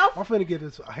bath. I'm finna get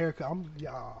this haircut. I'm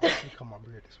finna cut my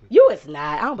beard this week. You is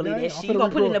not. I don't believe that shit. You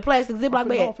gonna put it in a plastic Ziploc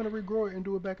bag? I'm finna regrow it and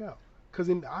do it back out. Cause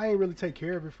I ain't really take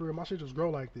care of it for real. My shit just grow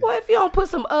like this. Well, if you don't put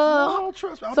some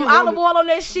trust me. some olive oil on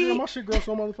that shit, yeah, my shit grows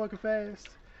so motherfucking fast.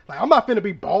 Like I'm not finna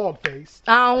be bald faced.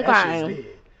 Okay. That shit's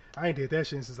dead. I ain't did that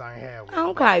shit since I ain't had one.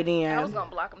 Okay then. I was gonna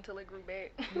block him till it grew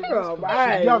back. Girl,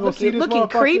 right. Y'all gonna see this looking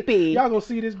creepy. Y'all gonna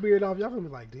see this beard off. Y'all gonna be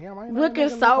like, damn, I ain't looking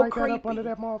so like creepy that up under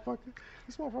that motherfucker.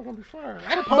 This motherfucker gonna be fine.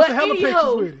 I done posted hella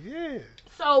pictures with it. Yeah.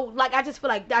 So like I just feel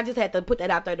like I just had to put that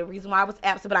out there. The reason why I was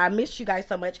absent, but I missed you guys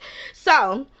so much.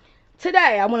 So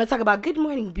today I want to talk about Good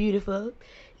Morning Beautiful.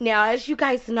 Now, as you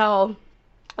guys know,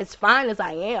 as fine as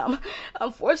I am,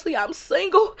 unfortunately I'm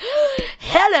single.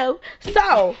 Hello.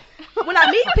 So when I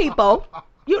meet people,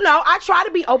 you know, I try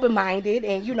to be open-minded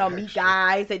and, you know, meet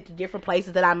guys at different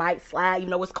places that I might slide. You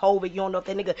know, it's COVID. You don't know if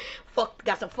that nigga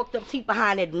got some fucked up teeth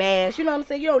behind that mask. You know what I'm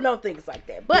saying? You don't know things like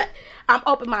that. But I'm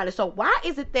open-minded. So why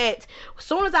is it that as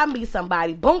soon as I meet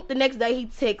somebody, boom, the next day he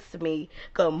texts me,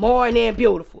 good morning,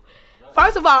 beautiful.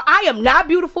 First of all, I am not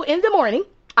beautiful in the morning.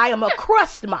 I am a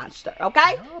crust monster,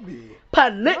 okay?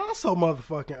 Y'all so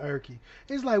motherfucking irky.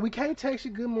 It's like we can't text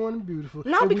you good morning, beautiful.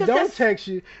 No, if because we don't text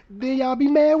you, then y'all be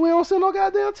mad we don't send no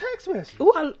goddamn text message.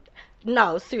 Ooh,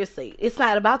 no, seriously, it's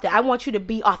not about that. I want you to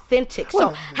be authentic. So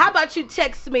how about you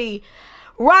text me,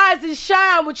 rise and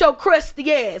shine with your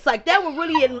crusty ass? Like that would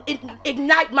really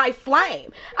ignite my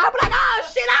flame. I'll be like,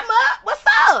 oh shit, I'm up. What's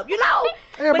up? You know.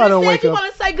 Everybody don't wake you up.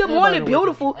 want to say good morning,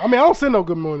 beautiful. I mean, I don't send no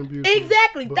good morning, beautiful.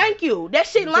 Exactly. Thank you. That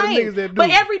shit lame.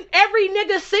 But every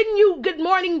nigga sending you good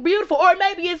morning, beautiful, or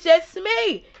maybe it's just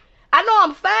me. I know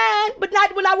I'm fine, but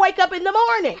not when I wake up in the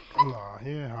morning.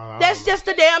 That's just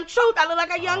the damn truth. I look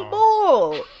like a young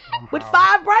bull with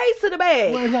 5 braids to the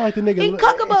back. Well, it's not like the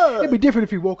nigga. It'd be different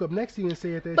if he woke up next to you and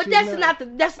said that. But shit.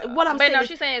 That's what I'm saying. But no,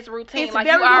 she's saying it's routine. It's like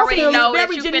very you already routine. know It's that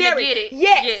very you generic. finna get it.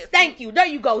 Yes, thank you. There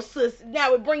you go, sis.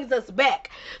 Now it brings us back.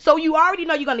 So you already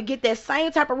know you're gonna get that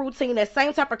same type of routine, that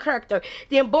same type of character.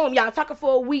 Then boom, y'all talking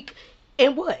for a week,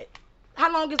 and what?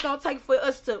 How long it's gonna take for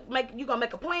us to make? You gonna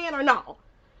make a plan or no?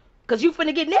 Cause you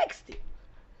finna get nexted.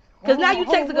 Cause now you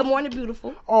text a good morning,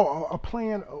 beautiful. Oh, a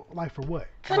plan like for what?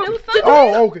 To do something.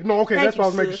 Oh, okay. No, okay. Thank That's why I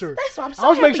was you, making sis. sure. That's why I'm so I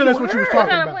was making sure happy that's what you you was were. talking What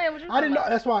kind of about. plan was you I didn't know.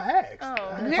 talking That's why I asked.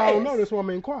 If I don't know, that's why I'm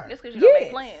inquiring. Just because you don't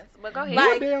make plans. But go ahead.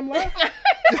 You a damn lie.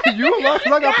 You a lie.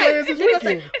 'Cause I got plans this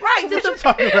weekend. Right. What you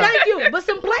talking about? Thank you. But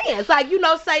some plans, like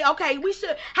say, okay,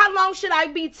 how long should I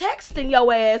be texting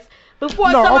your ass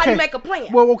before somebody make a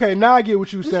plan? Well, okay, now I get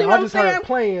what you see said. what I just I'm heard saying?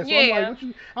 plans. So Yeah. I'm like, what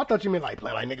you? I thought you meant like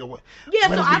play, like nigga. What? Yeah,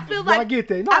 when so is I it- feel no, I like get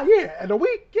that. No, yeah, in a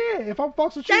week, yeah. If I'm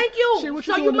fucks with you, Thank you. shit, what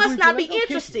So doing you this must not weekend? be Let's go kick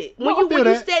interested it. when No, I you feel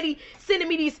that. steady sending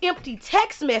me these empty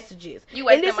text messages. You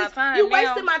wasting And my time You now.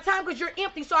 wasting my time because you're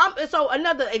empty. So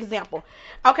another example.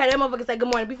 Okay, that motherfucker say good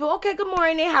morning. Before, okay, good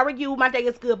morning. How are you? My day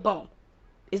is good. Boom.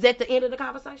 Is that the end of the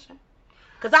conversation?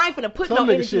 Because I ain't finna put Some no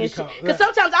niggas energy in shitty shit. Because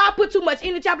sometimes I'll put too much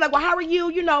energy. I'm like, well, how are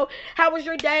you? You know, how was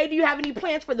your day? Do you have any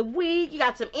plans for the week? You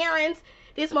got some errands?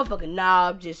 This motherfucker, nah,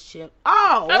 I'm just chilling.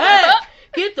 Oh, hey,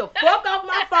 get the fuck off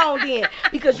my phone then.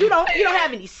 Because you don't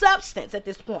have any substance at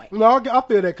this point. No, I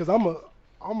feel that because I'm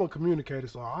a communicator,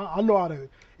 so I know how to.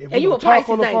 If And we you gonna a talk Pisces,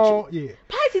 on the ain't phone, you? yeah.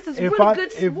 Pisces is If really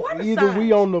good if water either signs.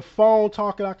 we on the phone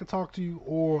talking, I can talk to you,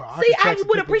 or I See, can I text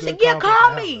would and keep a appreciate. good Yeah, call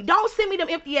conversation. me. Don't send me them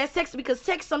empty ass texts because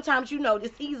text sometimes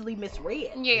it's easily misread.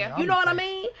 Yeah. You know what I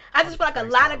mean? I just feel like a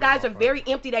lot of guys are very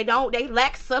empty. They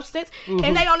lack substance, Mhm.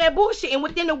 and they on that bullshit. And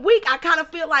within a week, I kind of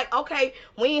feel like, okay,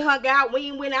 we ain't hung out, we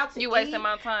ain't went out to eat. You wasting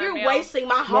my time. You're now. wasting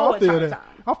my No, whole I feel entire that. time.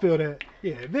 I feel that.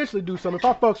 Yeah, eventually do something. If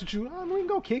I fucks with you, we can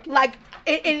go kick it. Like,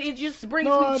 and it just brings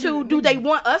No, me to, do they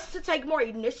want us to take more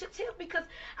initiative? Because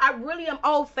I really am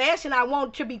old-fashioned. I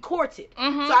want to be courted.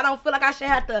 Mm-hmm. So I don't feel like I should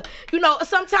have to,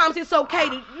 sometimes it's okay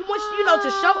to,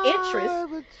 to show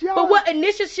interest. But what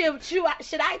initiative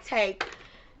should I take?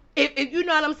 If you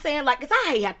know what I'm saying? Like, 'cause I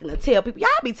hate having to tell people. Y'all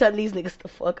be telling these niggas to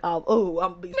fuck off. Oh,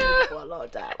 I'm gonna be single for a long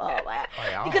time. Oh, wow.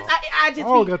 Because I just I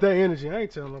don't be, got that energy. I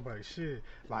ain't telling nobody shit.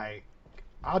 Like,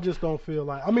 I just don't feel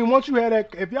like. I mean, once you had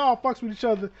that, if y'all fucks with each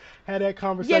other, had that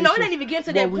conversation. yeah, no, it ain't even get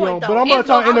to that what we point on. though. But I'm gonna It's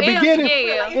talk in the really- beginning.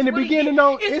 yeah. In the It's really- beginning,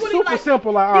 though, it's it's really super like,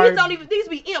 simple. Like, all right, these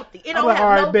be empty. It I'm don't like, all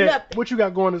have right, no bet. nothing. What you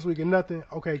got going this weekend? Nothing.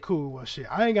 Okay, cool. Well, shit,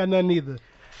 I ain't got nothing either.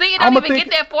 See, you don't I'ma even think-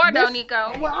 get that far though, that's-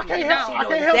 Nico. Well, I can't You help. don't. I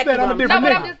can't help that. I'm a different No,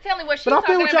 but nigga. I'm just telling what she's But I feel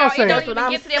talking what y'all about. saying. It That's don't what even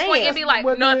I'm get to that point. It'd be like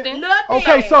What the- nothing.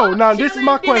 Okay, so now this is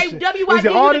my question: Did they Is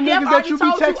it all the WYD niggas that you be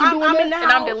told you texting I'm doing in the that?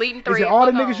 And I'm house? deleting Is three. it all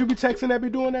the niggas you be texting that be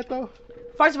doing that though?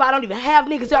 First of all, I don't even have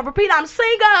niggas. So I repeat, I'm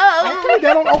single. Okay,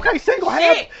 that don't. Okay, single.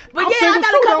 Shit. But I'm yeah, single I got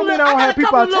too, a that couple don't mean of I don't have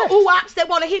people I little text. ooh-ops that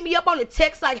want to hit me up on the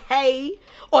text like, hey,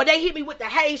 Or they hit me with the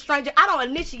hey stranger. I don't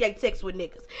initiate text with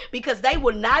niggas because they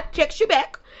will not text you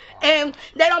back and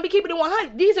they don't be keeping it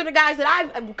 100. These are the guys that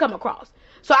I've come across.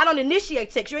 So I don't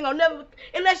initiate text. You ain't gonna never,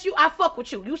 unless I fuck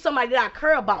with you. You somebody that I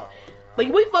care about. But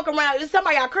we fuck around, if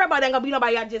somebody I care about ain't gonna be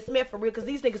nobody I just met for real, because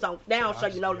these niggas don't, they don't show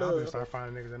you no love. I just start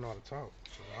finding niggas that know how to talk.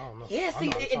 So I don't know. Yeah, see,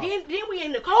 then we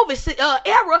in the COVID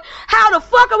era. How the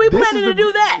fuck are we planning to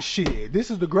do that? Shit, this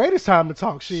is the greatest time to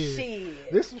talk shit.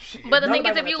 This is shit. But the thing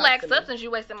is, if you lack substance, you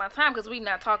wasting my time because we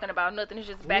not talking about nothing. It's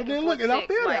just back and forth. Look, and I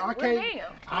feel that.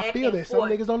 I feel that. Some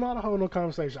niggas don't know how to hold no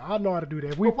conversation. I know how to do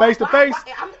that. If we face to face,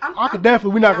 I could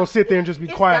definitely, we're not going to sit there and just be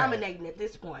quiet. It's dominating at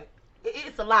this point.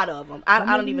 It's a lot of them.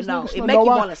 I don't even know. It make you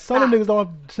want to stop. Some of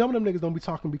them niggas don't be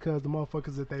talking because the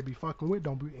motherfuckers that they be fucking with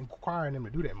don't be requiring them to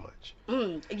do that much.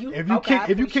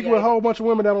 If you kick with a whole bunch of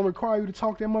women that don't require you to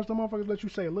talk that much, the motherfuckers let you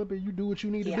say a little bit. You do what you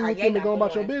need to do with them and go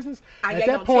about your business. At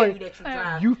that point,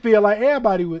 you feel like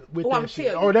everybody with that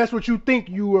shit, or that's what you think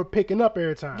you were picking up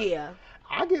every time. Yeah.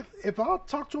 If I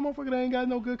talk to a motherfucker that ain't got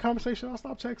no good conversation, I'll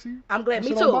stop texting you. I'm glad. Me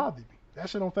too. Don't bother me. That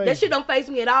shit don't phase me. That shit don't phase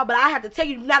me at all, but I have to tell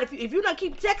you, not if you don't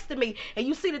keep texting me and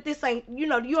you see that this ain't, you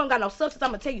don't got no substance,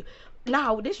 I'm gonna tell you,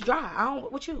 no, this dry. I don't,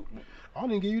 what you? I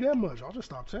didn't give you that much. I'll just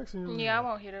stop texting you. Yeah, I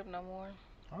won't hit up no more.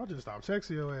 I'll just stop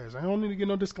texting your ass. I don't need to get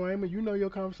no disclaimer. You know your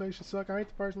conversation suck. I ain't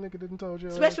the first nigga that done told you.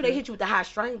 Especially they hit you with the high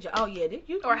stranger. Oh yeah,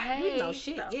 you or hey, you know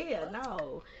shit. Yeah,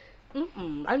 no.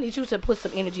 I need you to put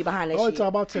some energy behind that shit. Only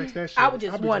time I text that shit, I was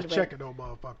just wondering. Just checking those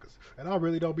motherfuckers. And I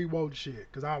really don't be wanting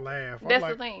shit, because I laugh. That's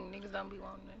the thing. Niggas don't be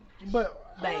wanting it.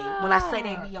 But, babe, when I say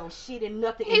they be on shit and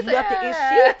nothing is nothing is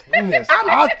shit. Yes.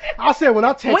 I said when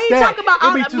I text we ain't talking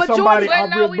about it be to somebody,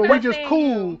 but we just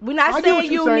cool. We're not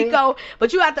saying you, Nico,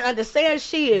 but you have to understand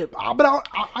shit. But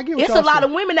I get what it's a lot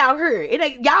of women out here. It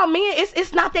ain't y'all men.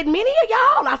 It's not that many of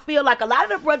y'all. I feel like a lot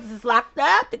of the brothers is locked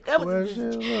up.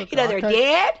 They're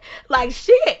dead. Like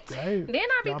shit. Then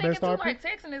I be thinking too, like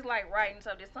texting is like writing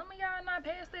stuff. Did some of y'all not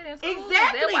pass that in school?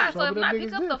 Exactly. So if not,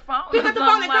 pick up the phone. Pick up the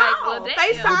phone and call.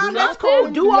 FaceTime. That's cool.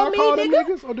 Do y'all call them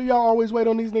niggas, or do y'all always wait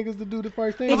on these niggas to do the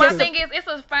first thing? My thing is, it's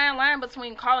a fine line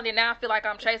between calling and now I feel like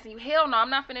I'm chasing you. Hell no, I'm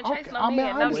not finna chase no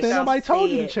man. I understand nobody told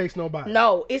you to chase nobody.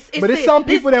 No, it's some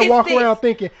people that walk around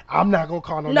thinking, I'm not gonna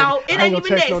call no nigga. It ain't even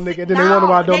chase no nigga. And then they wonder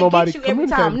why don't nobody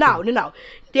communicate. No.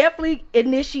 Definitely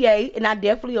initiate, and I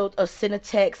definitely send a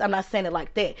text. I'm not saying it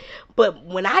like that. But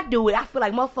when I do it, I feel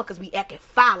like motherfuckers be acting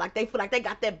foul. Like they feel like they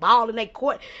got that ball in their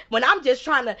court. When I'm just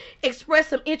trying to express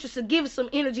some interest and give some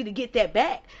energy to get that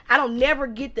back, I don't never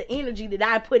get the energy that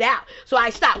I put out. So I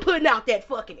stop putting out that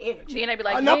fucking energy. And they be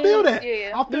like, I feel that.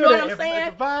 Yeah. I feel you know that. What I'm saying?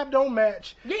 If the vibe don't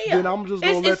match, then I'm just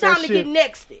gonna let it's time that to shit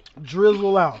get nexted.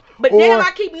 Drizzle out. But then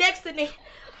I keep nexting it.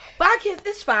 But I can't,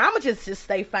 it's fine. I'm going to just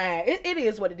stay fine. It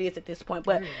is what it is at this point.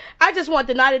 But I just want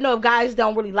to know if guys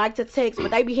don't really like to text, but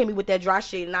they be hitting me with that dry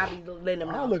shit, and I be letting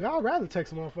them know. Look, I'd rather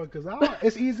text a motherfucker because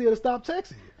it's easier to stop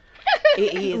texting you.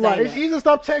 It is. Like, it's easier to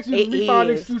stop texting you than find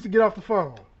an excuse to get off the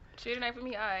phone. Shit, it ain't for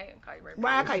me. I'll call you right back.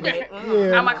 Right, I'll call you back.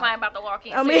 Yeah. I'm my client about to walk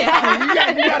in. I mean,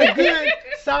 you got a good,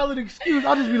 solid excuse.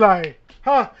 I'll just be like,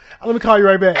 let me call you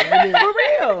right back. And then, for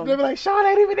real. They'll be like, Sean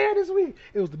ain't even there this week.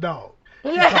 It was the dog.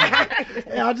 Yeah,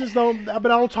 I just don't. But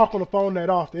I don't talk on the phone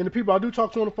that often. And the people I do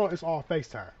talk to on the phone, it's all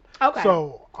FaceTime. Okay.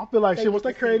 So I feel like So shit. Once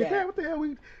they created that. that, what the hell?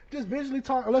 We just visually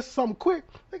talk. Unless it's something quick,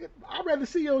 I'd rather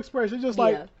see your expression. Just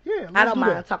like, I don't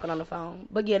mind talking on the phone.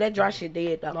 But yeah, that dry shit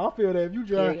dead though. No, I feel that if you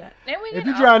drive, if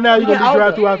you drive now, you're gonna be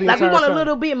driving throughout the like entire we want time. a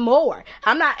little bit more.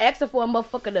 I'm not asking for a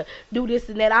motherfucker to do this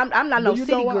and that. I'm not no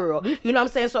city girl. You know what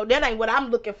I'm saying? So that ain't what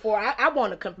I'm looking for. I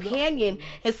want a companion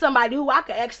and somebody who I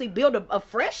could actually build a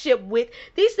friendship with.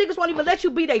 These niggas won't even let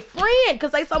you be their friend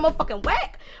because they so motherfucking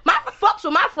whack. My fucks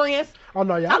with my friends. Oh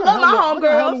no, yeah, I love my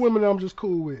homegirls. The women that I'm just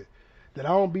cool with, that I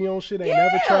don't be on shit. Ain't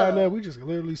never tried that. We just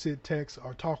literally sit, text,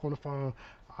 or talk on the phone.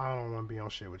 I don't want to be on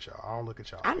shit with y'all. I don't look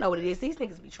at y'all. I know what it is. These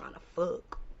niggas be trying to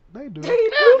fuck. They do.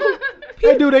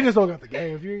 They do. They just don't got the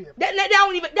game. If you, they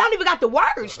don't even got the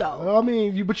words though. I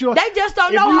mean, They just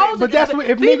don't know how to. But that's what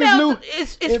if niggas knew.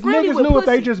 If niggas knew if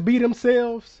they just be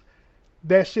themselves,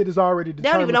 that shit is already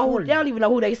determined They don't even know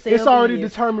who they say. It's already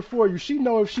determined for you. She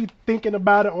know if she thinking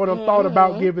about it or done thought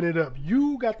about giving it up.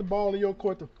 You got the ball in your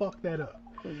court to fuck that up.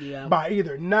 Yeah. By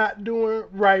either not doing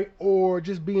right or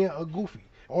just being a goofy.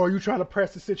 Or you trying to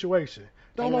press the situation.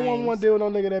 Don't want to deal with no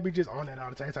nigga that be just on that all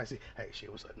the time. It's like, hey, shit,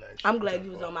 what's up, nothing. I'm glad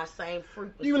you was on my same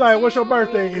frequency. You like, what's your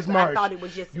birthday? It's March. I thought it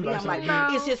was just me. I'm like, no.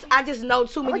 it's just, I just know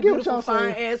too many beautiful,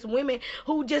 fine ass women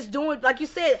who just doing, like you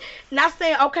said, not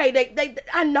saying, okay,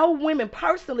 I know women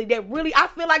personally that really, I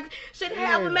feel like should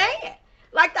have a man.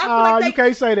 Like I feel like you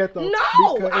can't say that though.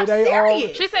 No, I'm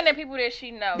serious. She's saying that people that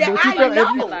she knows. That I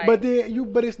know.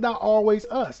 But it's not always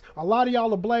us. A lot of y'all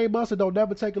will blame us and don't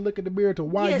never take a look in the mirror to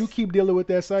why you keep dealing with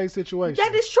that same situation.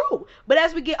 That is true. But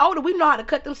as we get older, we know how to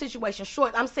cut them situations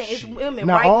short. I'm saying it's women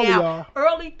Not right now, y'all.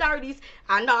 early 30s.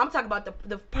 I know I'm talking about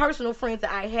the personal friends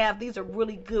that I have. These are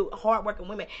really good, hardworking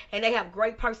women, and they have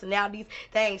great personalities.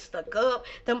 They ain't stuck up.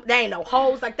 They ain't no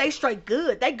hoes. Like, they straight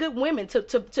good. They good women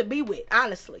to be with,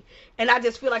 honestly. And I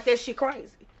just feel like that shit crazy.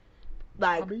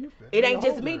 Like, it ain't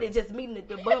just me that just meeting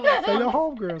the bum. So your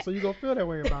homegirl, so you gonna feel that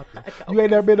way about them. You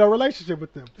ain't never been in a relationship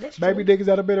with them. Maybe niggas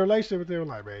that have been in a relationship with them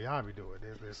like, man, y'all be doing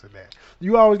this and that.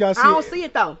 You always gotta see I don't see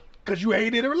it though. Cause you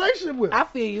ain't in a relationship with them. I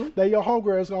feel you. They your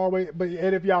homegirls always,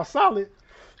 and if y'all solid,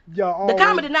 y'all always. The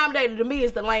common denominator to me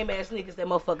is the lame ass niggas that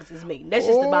motherfuckers is meeting. That's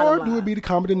just the bottom line. Or do it be the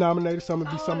common denominator? Some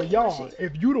of y'all.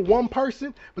 If you the one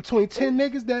person between 10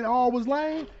 niggas that all was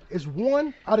lame, it's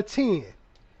 1 out of 10.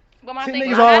 But my 10 thing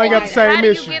niggas is, all ain't got the same how do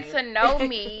you issue. get to know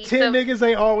me? 10 niggas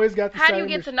ain't always got the same How do you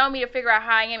get issue. to know me to figure out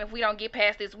how I am if we don't get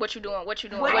past this? What you doing?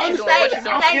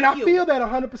 And I feel that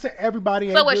 100%. Everybody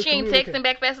ain't So what? good She ain't communicator. texting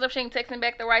back fast enough. She ain't texting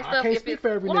back the right stuff. I can't If speak it's, for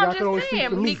every well, nigga. I'm I can only just speak saying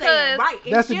for me. because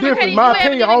That's the difference. My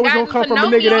opinion always gonna come from a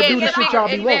nigga that do the shit y'all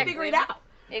be wanting. Figure it out.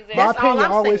 Exactly. My That's all opinion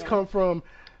I'm always saying. come from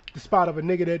the spot of a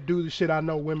nigga that do the shit I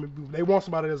know women do. They want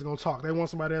somebody that's gonna talk. They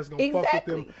want somebody that's gonna fuck with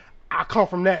them. I come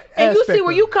from that And you aspect see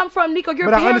where of you it. come from, Nico. Your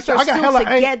But I parents understand- are I got still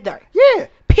hella together. Yeah.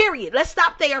 Period. Let's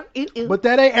stop there. But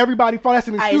that ain't everybody fault. That's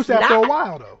an excuse It's after a not.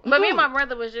 while though. But me and my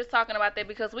brother was just talking about that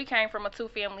because we came from a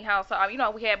 2-family household. You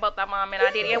know, we had both our mom and our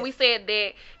daddy, and we said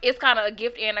that it's kind of a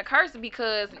gift and a curse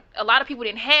because a lot of people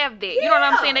didn't have that. You know what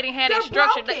I'm saying? They didn't have that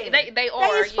structure. They are. They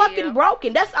is fucking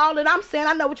broken. That's all that I'm saying.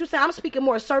 I know what you're saying. I'm speaking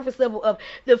more surface level of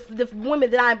the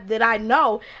women that I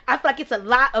know. I feel like it's a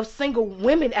lot of single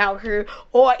women out here,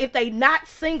 or if they not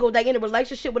single, they in a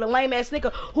relationship with a lame ass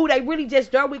nigga who they really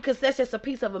just dirt with because that's just a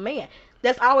piece of a man.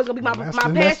 That's always gonna be my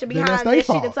passion behind that shit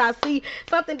until I see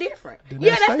something different.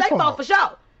 Yeah, that's their fault for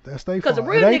sure. That's their fault. Because a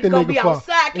real It ain't nigga the gonna nigga be fault.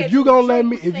 outside. If you gonna let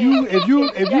me, if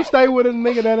you stay with a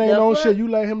nigga that ain't on shit, you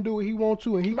let him do what he want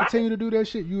to, and he continue to do that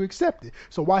shit, you accept it.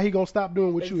 So why he gonna stop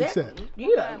doing what you accept?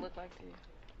 Yeah.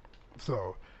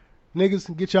 So,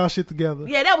 niggas, get y'all shit together.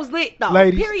 Yeah, that was lit though.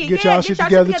 Ladies, Period. get Yeah, y'all shit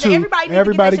together too.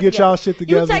 Everybody get y'all shit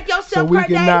together. You take so yourself we per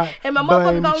day, cannot and my blame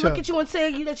motherfucker gonna each look other. at you and tell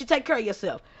you that you take care of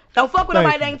yourself. Don't fuck with Thank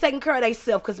nobody that you. ain't taking care of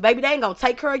themselves, because baby, they ain't gonna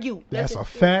take care of you. That's a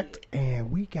fact, and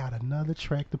we got another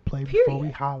track to play before we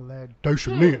holler at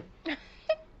Daisha Lynn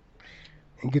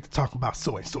and get to talk about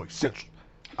Soy Central.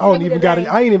 I ain't even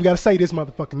gotta say this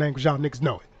motherfucking name because y'all niggas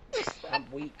know it. I'm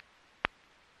weak.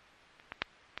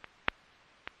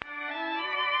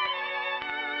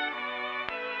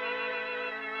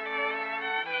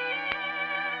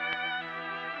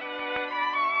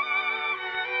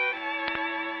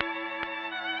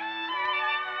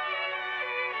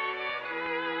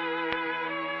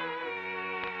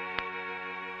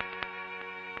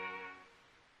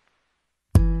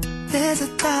 There's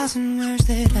 1,000 words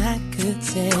that I could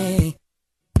say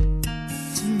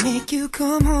to make you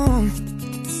come home.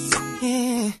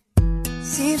 Yeah,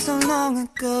 seems so long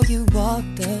ago you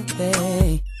walked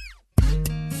away,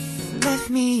 left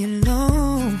me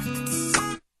alone.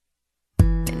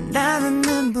 And I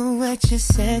remember what you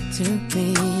said to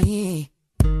me.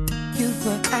 You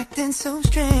were acting so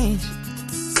strange.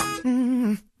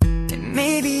 And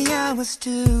maybe I was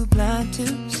too blind to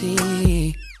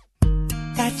see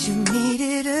that you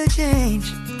needed a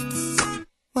change.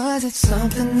 Was it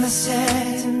something I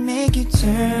said to make you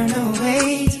turn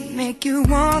away, to make you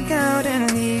walk out and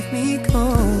leave me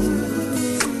cold?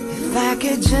 If I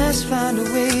could just find a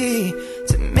way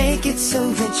to make it so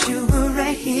that you were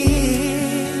right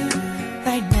here,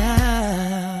 right now.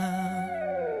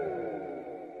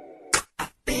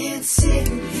 I've been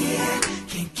sitting here,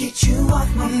 can't get you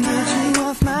off my mind.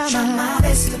 Try my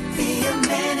best to be a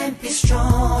man and be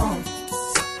strong.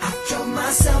 Drove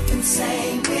myself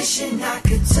insane, wishing I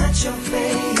could touch your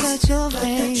face, but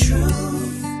the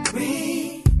truth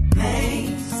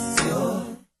remains.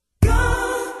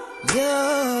 You're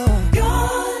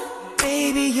gone,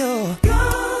 baby, you're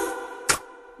gone.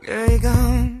 Girl, you're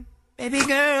gone, baby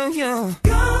girl, you're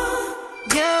gone.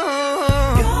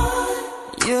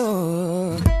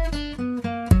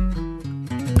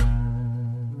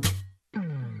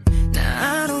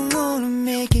 Now I don't wanna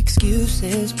make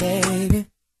excuses, baby.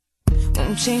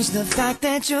 Won't change the fact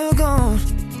that you're gone,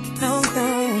 no,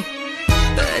 no.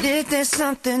 But if there's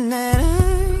something that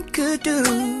I could do,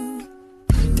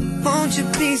 won't you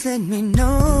please let me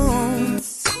know?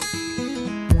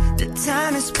 The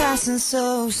time is passing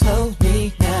so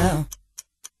slowly now.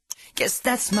 Guess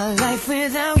that's my life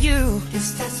without you.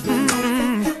 Guess that's my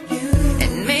life without you.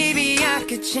 And maybe I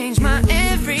could change my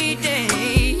everyday,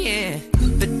 yeah.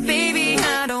 But baby,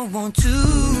 I don't want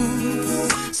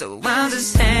to. So I'll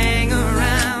just hang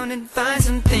around and find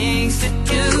some things to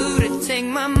do to take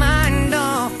my mind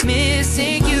off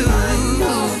missing you.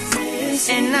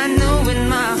 And I know in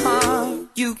my heart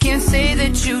you can't say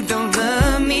that you don't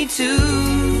love me too.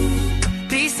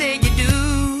 Please say you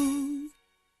do.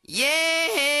 Yeah,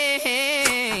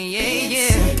 yeah,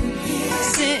 yeah.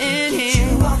 Sitting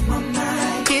here,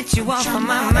 get you off of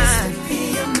my mind.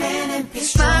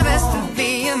 It's my best to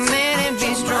be a man and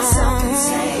be strong.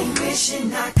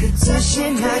 Wishing I could touch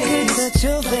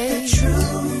your face.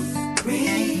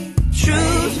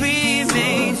 Truth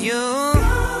remains you.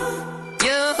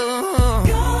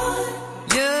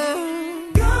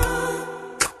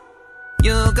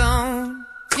 You're gone.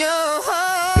 You're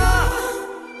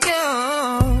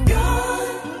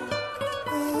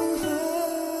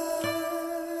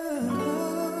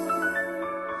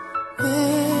What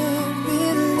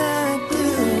will I do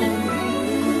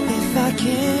if I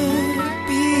can't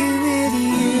be with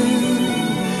you?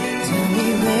 Tell me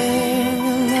where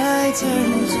will I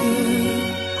turn to,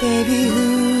 baby? Who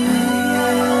will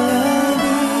I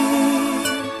be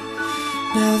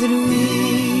now that we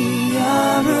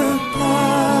are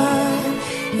apart?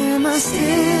 Am I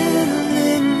still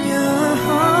in your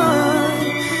heart,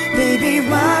 baby?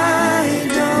 Why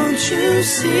don't you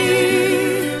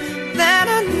see that I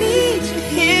need you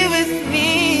here with me?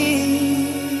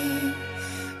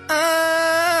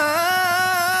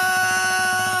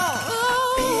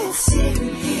 Oh,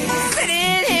 sitting here,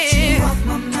 get you off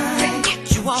my mind. Get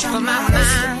you off of my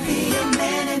mind.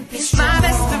 It's my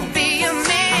best to be a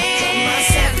man.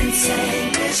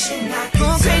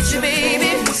 Won't hate you, baby.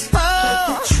 Oh,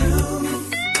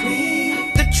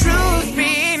 the truth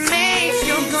remains.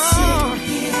 You're gone.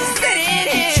 Sitting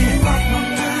here,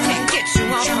 can't get you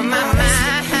off of my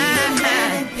mind.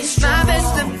 It's my best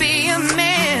to be a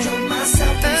man.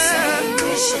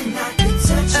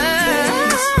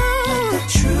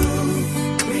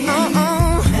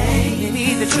 Maybe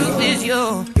the truth is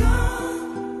you're gone,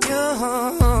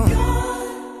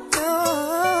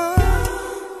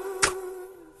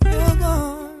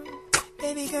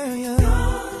 baby girl, you're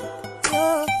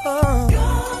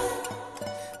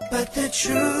but the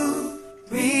truth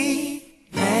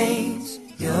remains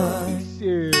yours.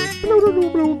 Yeah. Bloom,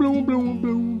 bloom, bloom, bloom, bloom,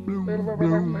 bloom,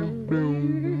 bloom,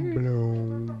 bloom,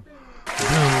 bloom.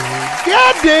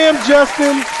 Goddamn,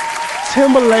 Justin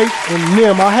Timberlake and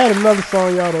Nim. I had another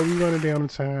song, y'all, that we running down in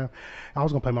time. I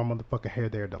was gonna play my motherfucking Hair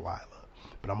There Delilah,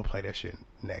 but I'm gonna play that shit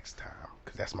next time,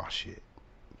 cause that's my shit.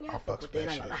 Yeah, I fucks with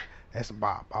that shit. That's a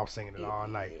bop. I was singing it all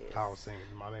night. I was singing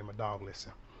it. My name, my dog,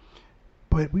 listen.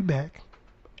 But we back.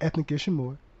 Ethnic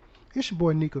Ishimori. It's your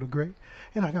boy Nico the Great,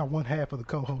 and I got one half of the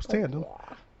co-host tandem.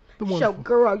 The Show wonderful.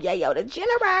 girl Yayo the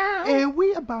General. And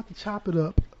we about to chop it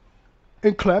up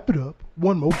and clap it up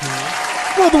one more time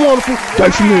for the wonderful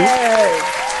Daisha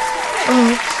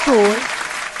Soy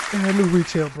and her new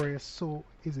retail brand. So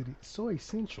is it Soy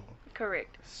Essential?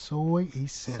 Correct. Soy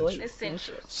Essential.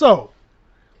 Essential. So,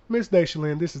 Miss Daisha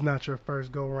Lynn, this is not your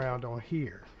first go around on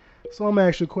here. So I'm gonna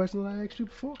ask you a question that I asked you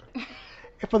before.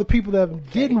 And for the people that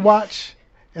didn't watch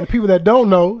and the people that don't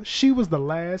know, she was the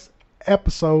last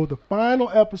episode, the final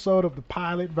episode of the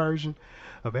pilot version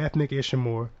of Ethnic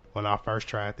Ishimori when I first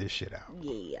tried this shit out.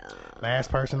 Yeah. Last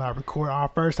person I recorded, our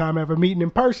first time ever meeting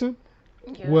in person,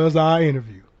 Yeah. was our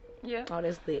interview. Yeah. Oh,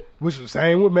 that's lit. Which was the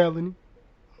same with Melanie,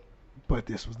 but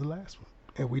this was the last one.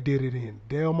 And we did it in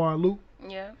Delmar Loop.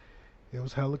 Yeah. It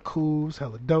was hella cool, it was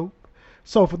hella dope.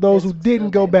 So for those who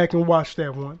didn't go back and watch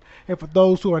that one, and for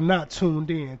those who are not tuned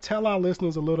in, tell our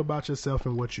listeners a little about yourself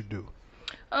and what you do.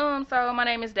 So my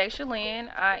name is Daisha Lynn.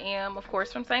 I am, of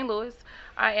course, from St. Louis.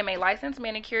 I am a licensed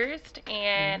manicurist,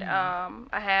 and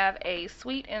I have a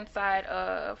suite inside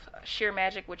of Sheer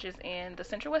Magic, which is in the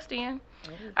Central West End.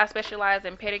 I specialize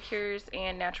in pedicures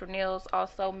and natural nails,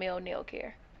 also male nail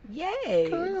care. Yes.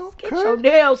 Get your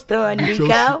nails done,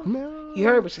 Nico. You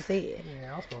heard what she said.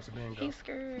 Yeah, I was supposed to be in go. He's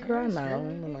scared. Girl, no.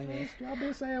 I've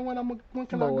been saying when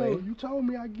can I go? You told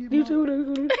me I'd get You my...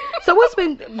 too. So what's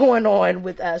been going on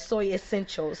with Soy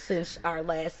Essentials since our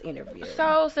last interview?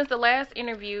 So since the last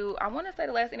interview, I want to say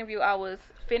the last interview I was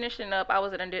finishing up. I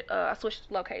was I switched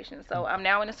locations, so I'm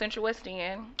now in the Central West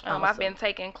End. I've been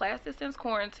taking classes since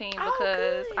quarantine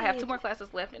because I have 2 more classes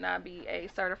left, and I'll be a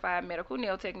certified medical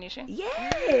nail technician.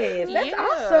 Yes, that's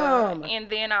awesome. And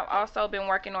then I've also been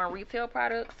working on retail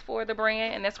products for the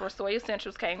brand, and that's where Soy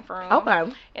Essentials came from.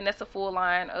 Okay. And that's a full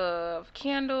line of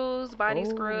candles, body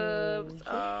scrubs,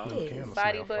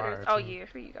 body butters. Oh yeah,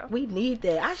 here you go. We need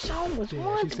that. I sure was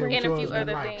wondering. And a few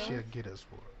other things. She'll get us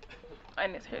for it.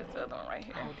 And here's the other one right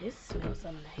here. Oh, this smells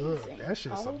amazing. That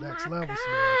shit's some next level God.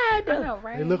 smell. I know,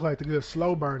 right? They look like the good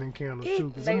slow burning candles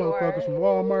too. Cause some motherfuckers from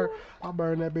Walmart, I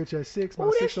burn that bitch at 6 by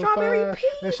 6:05.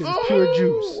 That shit is pure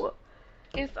juice.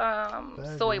 It's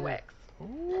soy wax.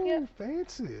 Ooh,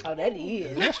 fancy. Oh, that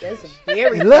is. That's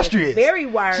very illustrious. Very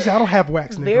wide. She said, I don't have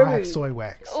wax, nigga. I have soy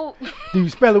wax. Ooh. Do you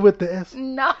spell it with the S?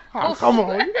 No. Oh, come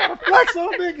on. You gotta flex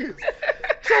on niggas.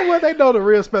 So what, they know the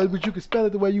real spelling, but you can spell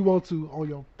it the way you want to on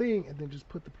your thing and then just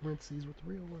put the parentheses with the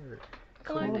real word.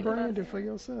 Come on, brand it for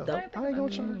yourself. I ain't gonna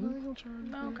charge.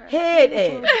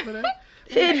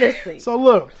 Hennessy. So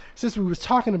look, since we was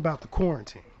talking about the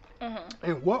quarantine,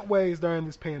 in what ways during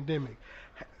this pandemic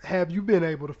have you been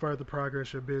able to further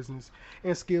progress your business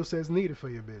and skill sets needed for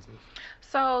your business?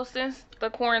 So since the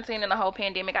quarantine and the whole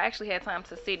pandemic, I actually had time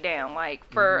to sit down. Like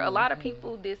for a lot of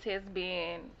people, this has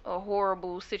been a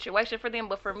horrible situation for them.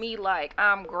 But for me, like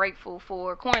I'm grateful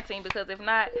for quarantine because if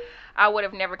not, I would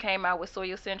have never came out with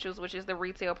Soy Essentials, which is the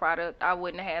retail product. I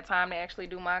wouldn't have had time to actually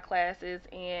do my classes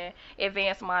and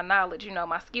advance my knowledge, you know,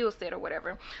 my skill set or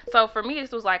whatever. So for me,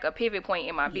 this was like a pivot point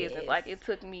in my business. Like it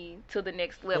took me to the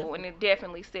next level and it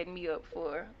definitely set me up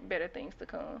for better things to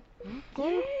come.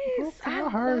 Yes, I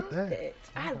heard love that.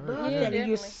 I love that. And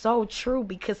you're so true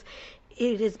because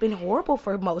it has been horrible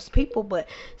for most people, but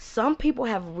some people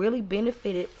have really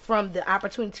benefited from the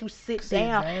opportunity to sit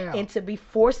down and to be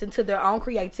forced into their own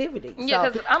creativity. Yeah,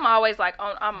 because I'm always like,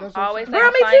 I'm always Girl,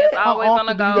 having me clients, too. always on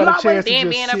the go. Then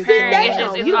being a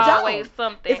parent, it's always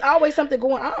something. It's always something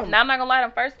going on. Now, I'm not going to lie,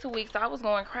 the first 2 weeks, I was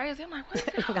going crazy. I'm like,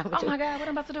 oh my God, what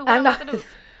I'm about to do? What I'm about to do?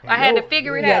 I had to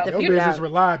figure it out. Your business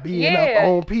rely being up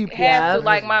on people. Have to,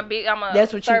 like I'm a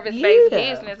service-based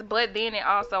business, but then it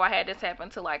also I had to tap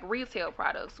into like retail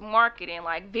products, marketing,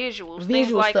 like visuals,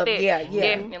 things like stuff. that. Yeah.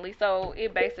 Definitely. So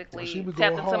it basically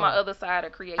tapped into my other side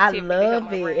of creativity. I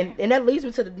love it, and that leads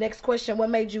me to the next question: what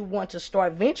made you want to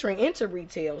start venturing into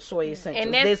retail Soy Essentials?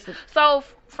 And that's, so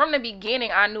from the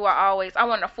beginning, I knew I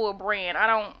wanted a full brand. I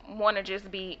don't want to just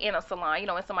be in a salon, you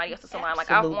know, in somebody else's salon. Like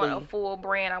I want a full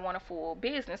brand. I want a full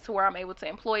business to where I'm able to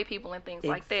employ people and things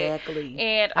like that. Exactly.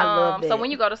 And I love so that.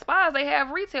 when you go to spas, they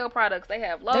have retail products. They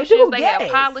have lotions. They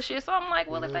have polishes. So I'm like,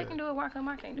 well, if they can do it, why come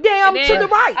I can't do it? Damn, to the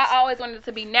right. I always wanted it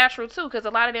to be natural too, because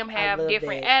a lot of them have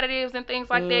different additives and things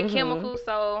like that, chemicals.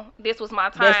 So this was my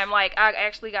time. Like I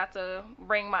actually got to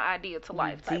bring my idea to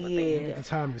life. Type of thing.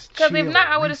 Because if not,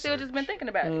 I would have still just been thinking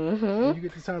about it. You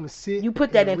get the time to sit. You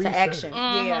put that into research. action.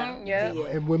 Yeah.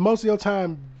 And with most of your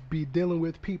time be dealing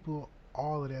with people,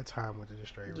 all of that time went to just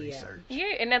straight research.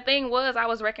 Yeah, and the thing was,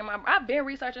 I've been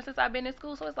researching since I've been in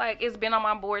school, so it's like it's been on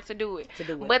my board to do it.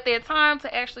 But the time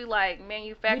to actually like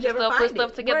manufacture stuff, put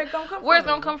stuff together, where's it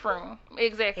gonna come from?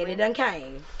 Exactly. And it done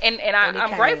came. And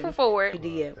I'm grateful for it. It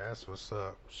did. That's what's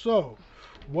up. So,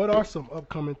 what are some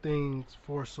upcoming things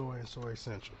for Soy and Soy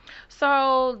Essentials?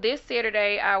 So this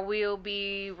Saturday I will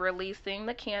be releasing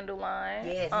the candle line.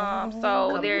 Yes.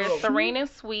 So there's Serene and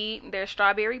Sweet, there's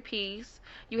Strawberry Peace,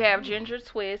 you have Ginger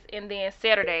Twist, and then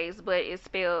Saturdays, but it's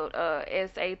spelled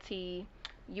SATURDAZE.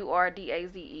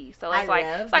 So it's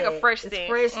like a fresh scent.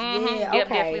 Fresh, Yep,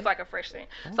 definitely it's like a fresh scent.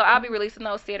 So I'll be releasing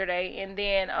those Saturday, and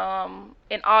then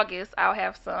in August I'll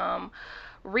have some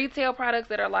retail products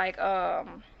that are like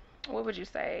what would you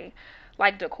say,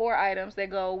 like decor items that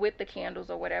go with the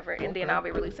candles or whatever, and then I'll be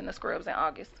releasing the scrubs in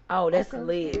August. Oh, that's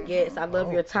lit. Yes, I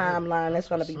love your timeline. That's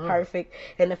going to be perfect.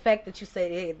 And the fact that you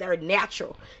said they're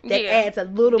natural, that adds a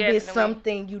little bit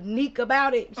something unique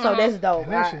about it. So that's dope.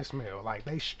 And that shit smell like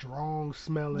they strong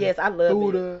smelling. Yes, I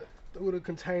love it. Through the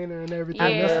container and everything.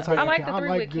 Yeah, that's the type I like of the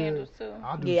 3-wick candles too.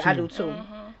 I do too.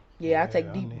 Yeah, I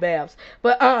take deep baths.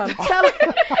 But tell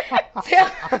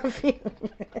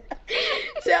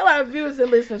our viewers and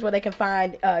listeners where they can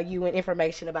find you and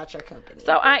information about your company.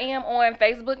 So I am on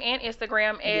Facebook and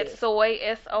Instagram at Soy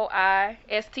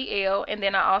SOISTL, and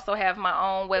then I also have my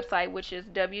own website, which is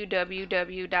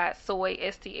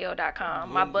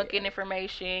www.soystl.com. My booking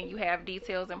information, you have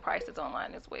details and prices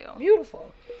online as well.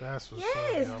 Beautiful. That's what's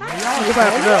yes, up. Y'all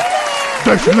clap it up.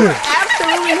 Absolutely.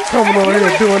 Coming on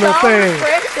here doing her thing.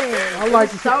 I like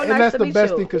to so and nice that's to the meet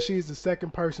best you. thing because she's the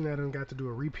second person that done got to do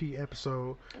a repeat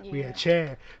episode. We had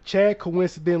Chad. Chad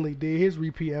coincidentally did his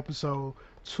repeat episode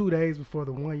 2 days before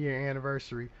the 1-year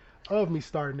anniversary of me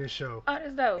starting this show. Oh,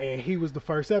 that's dope. And he was the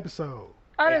first episode.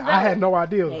 Oh, that's dope. I had no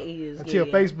idea is, until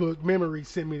yeah. Facebook Memories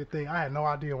sent me the thing. I had no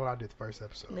idea when I did the first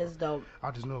episode. That's dope.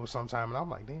 I just knew it was sometime, and I'm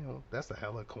like, damn, that's a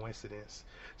hella coincidence.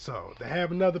 So to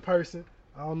have another person,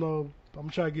 I don't know. I'm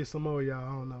trying to get some more of y'all. I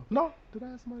don't know. No, did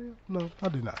I have somebody else? No, I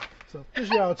did not. So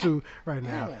just y'all two right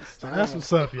now. So that's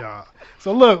what's up, y'all.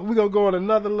 So look, we're gonna go on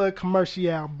another little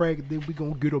commercial break, and then we're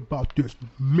gonna get about this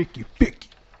Mickey Vicky.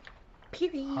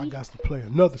 I got to play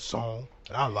another song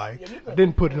that I like. I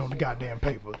didn't put it on the goddamn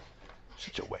paper.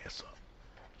 Shut your ass up.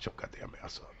 Shut your goddamn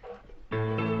ass up.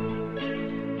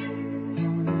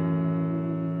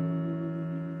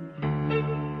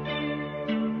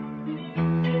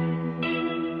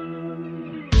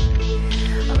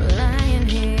 I'm lying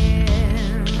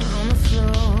here on the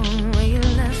floor where you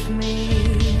left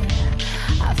me.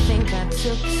 I think I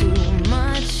took too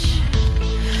much.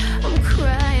 I'm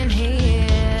crying here.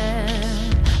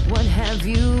 What have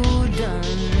you done?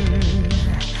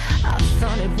 I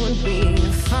thought it would be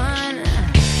fun.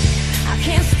 I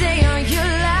can't stay on your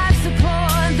life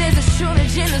support. There's a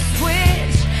shortage in the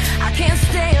switch. I can't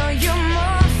stay on your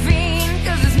morphine,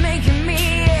 cause it's making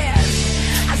me itch.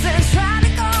 I said I tried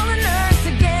to call the nurse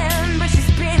again, but she's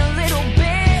being a little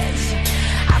bitch.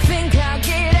 I think I'll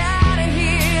get out of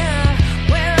here,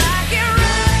 where I can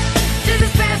run just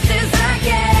as fast as I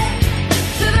can,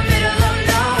 to the middle of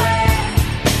nowhere,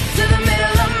 to the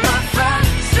middle of my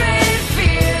frustrated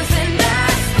fears. And I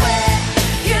swear,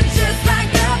 you're just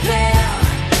like a pill.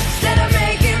 Instead of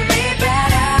making me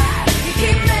better, you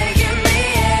keep making me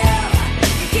ill.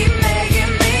 You keep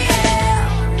making me ill.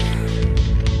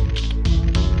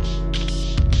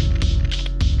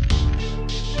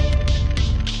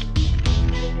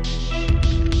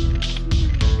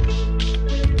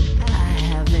 I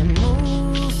haven't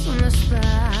moved from the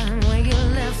spot where you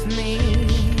left me.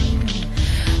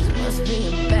 This must be a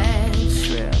bad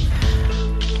trip.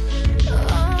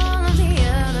 All of the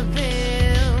other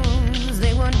pills,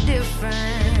 they were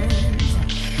different.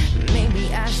 Maybe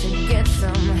I should get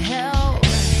some help.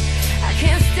 I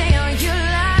can't stay on your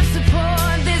life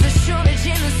support. There's a shortage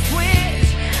in the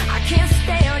switch. I can't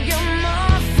stay on your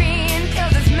morphine,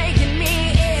 cause it's making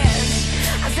me itch.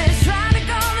 I said try to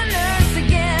call the nurse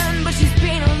again, but she's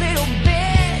being a little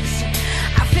bitch.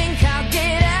 I think I'll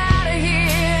get out of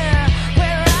here,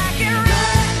 where I can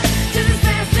run just as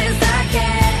fast as I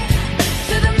can,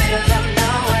 to the middle of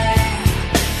nowhere,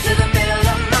 to the middle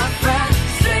of my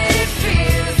frustrated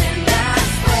fears. And I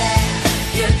swear,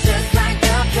 you're just like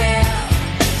a pill.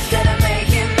 Instead of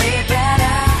making me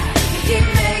better, you keep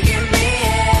making me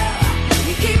ill.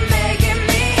 You keep making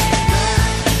me ill.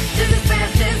 Just as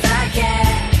fast as I can,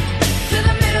 to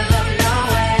the middle of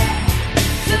nowhere,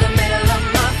 to the middle of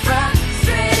my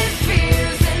frustrated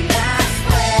fears. And I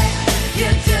swear,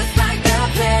 you're just like a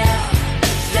pill.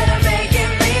 Instead of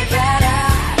making me better,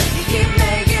 you keep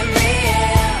making me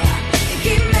ill. You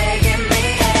keep making me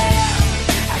ill.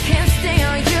 I can't stay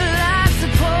on your life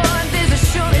support. There's a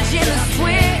shortage in the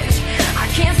switch. I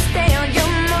can't stay on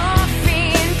your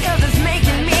morphine, cause it's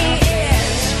making me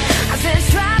itch. I said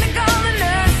try to call the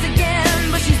nurse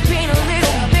again, but she's being a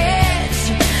little bitch.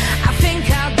 I think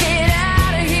I'll get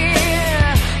out of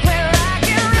here, where I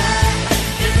can run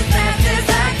just as fast as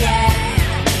I can,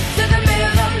 to the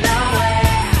middle of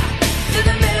nowhere, to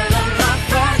the middle of my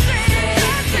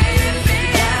frustrated fears.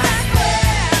 And I swear,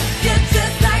 you're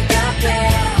just like a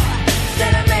pill.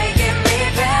 Instead of making me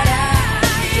better,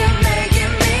 you keep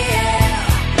making me ill.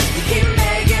 You keep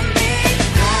making me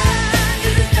run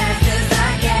just as fast as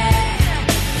I can,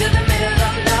 to the middle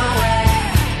of nowhere,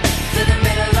 to the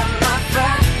middle of my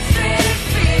frustrated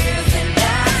fears. And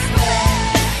I swear,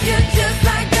 you're just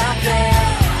like a pill.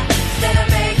 Instead of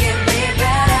making me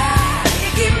better, you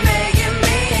keep making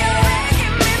me ill. You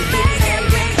keep making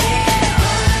me ill.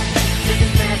 Just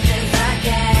as fast as I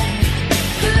can,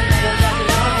 to the middle of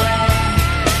nowhere,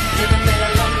 to the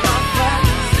middle of my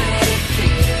frustrated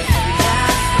fears. And I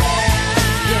swear,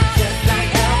 you're just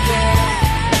like a pill.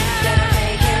 Instead of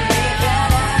making me better,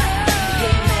 you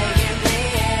keep making me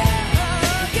ill.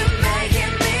 You keep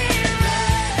making me run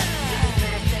just as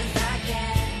fast as I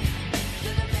can, to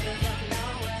the middle of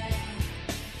nowhere,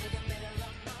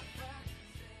 to the middle of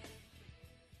my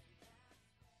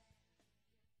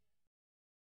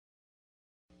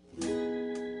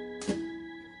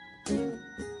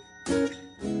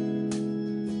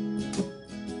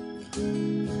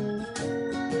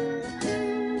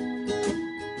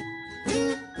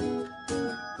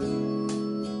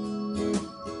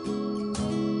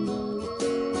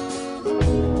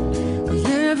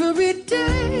Every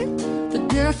day the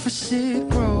deficit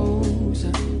grows.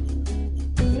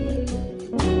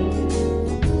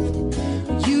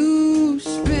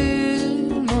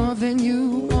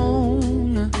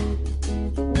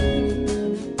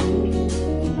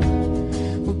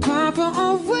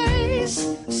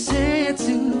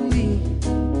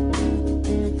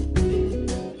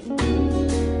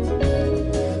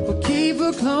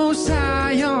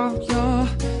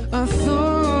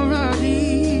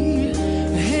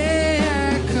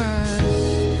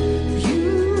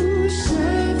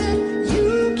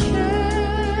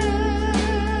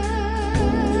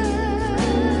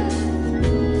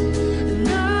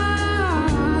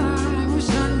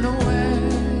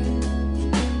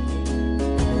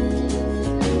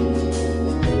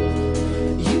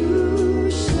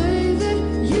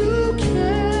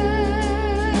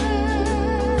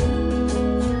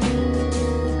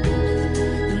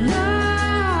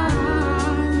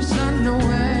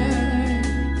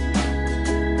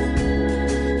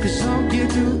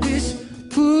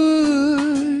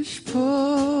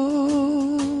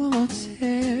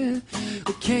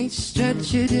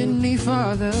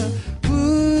 father.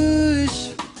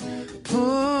 Push,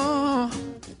 pull,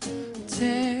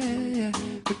 tear,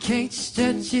 but can't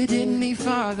stretch it any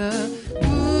farther.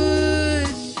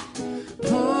 Push,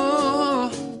 pull,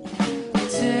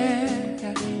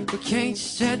 tear, but can't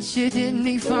stretch it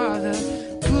any farther.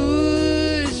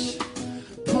 Push,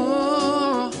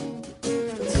 pull,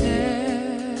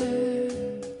 tear.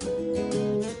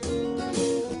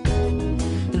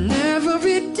 And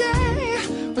every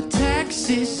day, but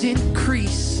taxes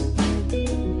increase.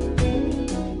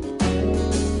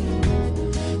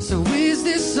 So is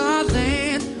this our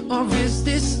land or is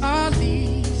this our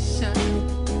lease?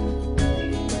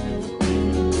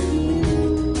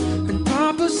 And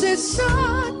Papa said,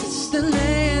 son, it's the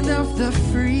land of the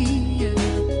free.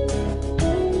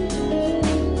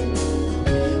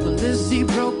 Well, Lizzie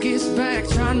broke his back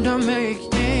trying to make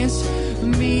ends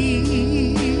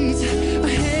meet.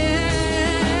 Hey,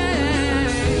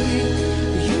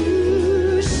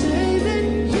 you say that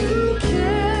you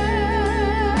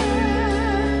care,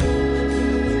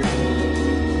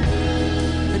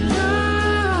 and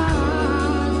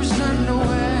I was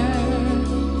unaware.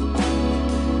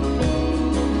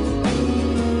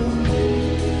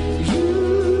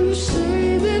 You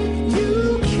say that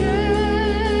you care,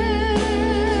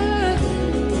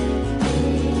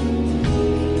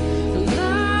 and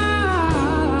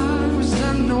I was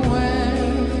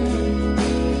unaware.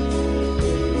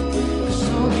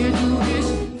 So you do this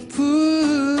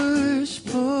push,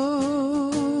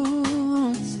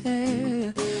 pull,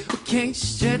 tear. We can't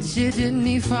stretch it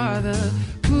any farther.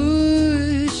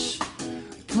 Push,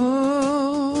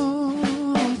 pull,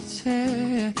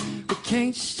 tear. We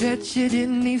can't stretch it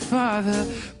any farther.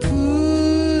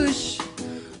 Push,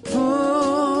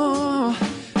 pull,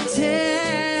 tear.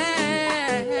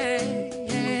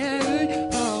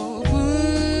 Oh,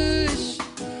 push,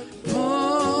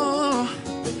 pull,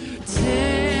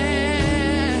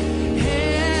 tear.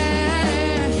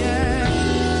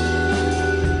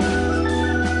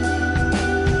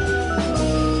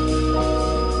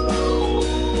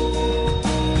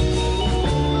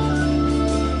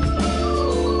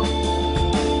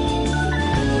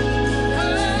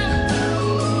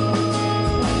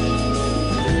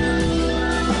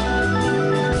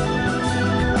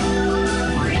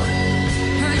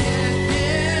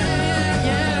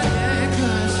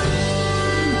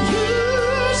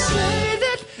 You say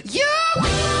that you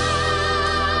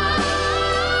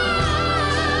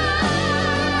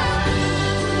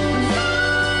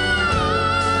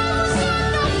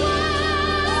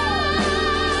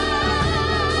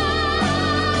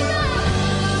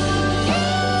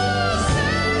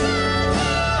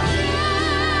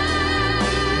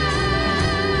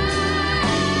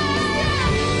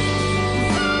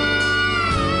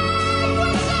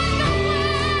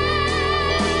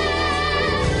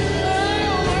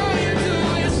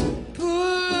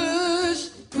push,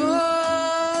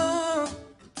 pull,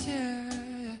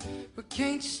 tear, but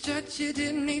can't stretch it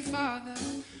any farther.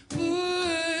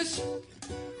 Push,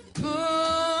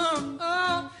 pull,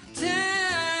 tear.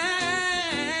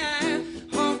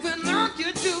 Hoping all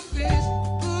you do is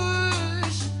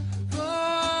push,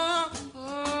 pull,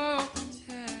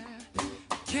 tear.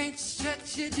 Can't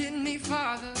stretch it any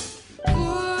farther.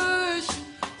 Push,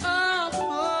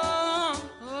 pull,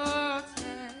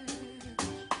 tear.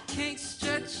 Can't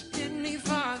stretch any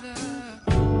farther.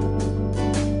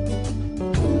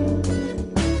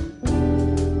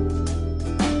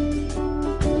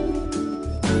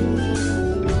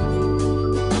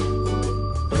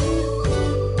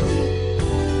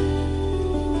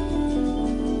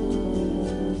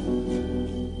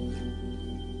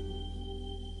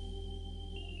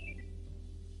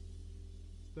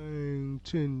 Thing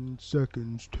 10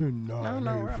 seconds, 10, 9, No,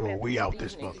 no, 8, 4. I'm We at out the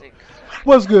this beat month. music.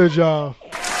 What's good, y'all? No, we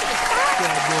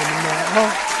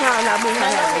have this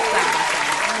side by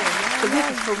side. 'Cause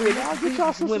this is for real. Y'all This get y'all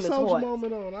is sister women's soldier voice.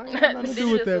 moment on. I ain't got nothing to do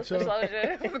with that, y'all.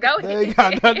 Go They ain't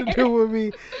got nothing to do with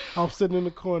me. I'm sitting in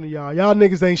the corner, y'all. Y'all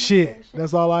niggas ain't shit.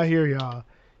 That's all I hear, y'all.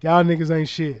 Y'all niggas ain't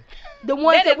shit. The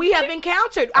ones that we have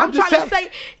encountered. I'm just trying to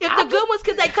say, if the good ones,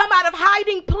 because they come out of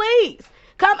hiding, please.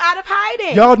 Come out of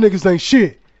hiding. Y'all niggas ain't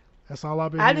shit. That's all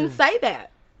I've been I hearing. didn't say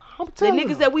that. I'm The telling niggas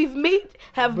you. that we've met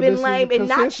have But been this is lame the and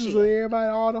not consensus shit. of everybody,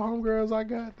 all the homegirls I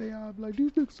got, they all be like,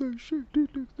 these niggas ain't shit, these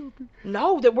niggas stupid.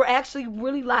 No, that we're actually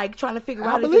really like trying to figure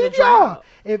I out if believe it's a job.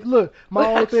 y'all. If look, my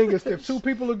whole thing is if two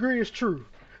people agree, it's true.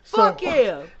 So, Fuck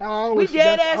yeah. I always, We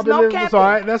dead that's- ass, I believe no it's capping. all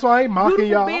right. That's why I ain't mocking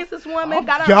Beautiful y'all. businesswoman,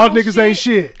 got our Y'all own niggas ain't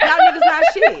shit. Y'all niggas not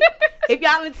shit. If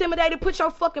y'all intimidated, put your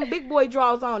fucking big boy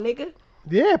drawers on, nigga.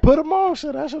 Yeah, put them on.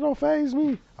 Shit, that shit don't faze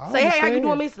me. Say, hey, how you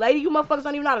doing, Miss Lady? You motherfuckers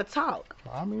don't even know how to talk.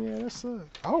 I mean, yeah, that sucks.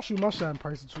 I don't shoot my shot in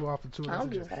person too often, too. I don't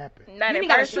It give just a happen. Not You in ain't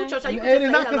gotta person. shoot your shot. You can And just it's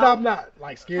say not because hello. I'm not,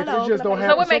 like, scared. Hello, It just don't hello.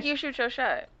 happen. So what make you shoot your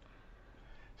shot?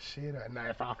 Shit, now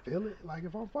if I feel it, like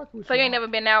if I'm fucking with So you ain't never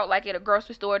been out like at a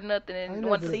grocery store or nothing ain't and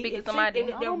want to never- speak to See, somebody?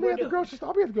 and I don't be at the grocery store.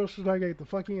 I'll be at the grocery store. I get the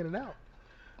fuck in and out.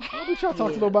 I don't be trying to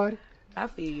talk to nobody. I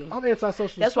feel you. I'm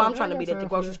antisocial. That's why I'm as trying to fuck. be I at the ain't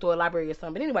got time grocery store, library, or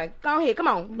something. But anyway, go ahead. Come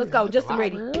on. Let's go. Yeah, Justin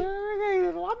ready.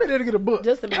 I've been there to get a book.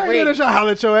 Justin be I ain't ready. there to try to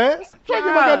holler at your ass. Try to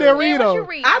get my Nah. goddamn read Man, what you on.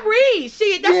 read? I read.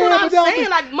 Shit, that's Yeah, what I'm but y'all saying. be-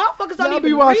 Like, motherfuckers don't Y'all even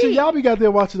be watching. read. Y'all be got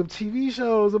there watching them TV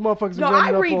shows. The motherfuckers be No,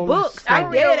 running I up read on books. them I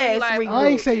stuff. dead read, ass like, read I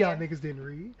ain't books. say y'all niggas didn't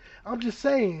read. I'm just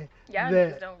saying Y'all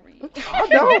that niggas don't read. I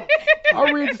don't.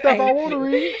 I read the stuff I want to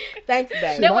read. Thanks, baby.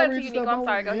 Shit, That I wasn't read to you, the stuff Nico. I'm I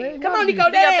sorry. Go want- ahead. Yeah, Come on, y'all Nico,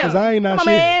 be- damn. Cause I ain't not Come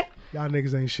on, shit. man. Y'all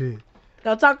niggas ain't shit.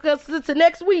 Go talk to us to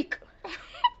next week.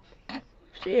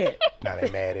 Shit. Now they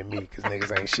mad at me because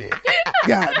niggas ain't shit.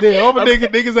 God damn, I'm a nigga.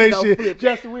 Niggas ain't Go shit. flip it.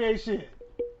 Justin, we ain't shit.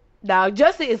 Now,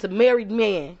 Justin is a married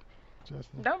man.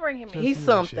 Justin, Don't bring him in. He's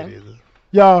Justin ain't shit something. either.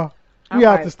 Y'all, we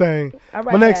All out right. this thing. All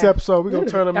right, My next bye. episode, we gonna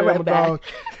turn him All in right, my bye. dog.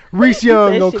 Reese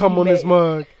Young That gonna shit come be on this mad.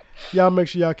 mug. Y'all make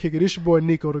sure y'all kick it. It's your boy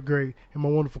Nico the Great and my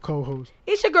wonderful co-host.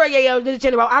 It's your girl, Yayo, the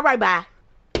General. All right, bye.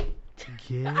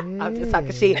 Yeah. I'm just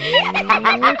talking shit.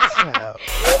 Child.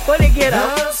 Put it, get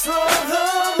up. That's for the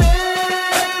neighborhood.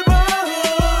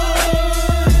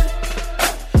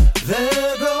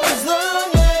 There goes the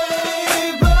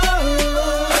neighborhood.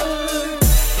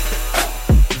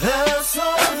 That's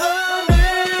for the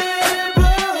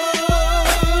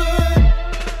neighborhood.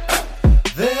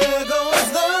 There goes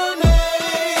the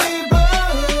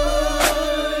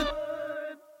neighborhood.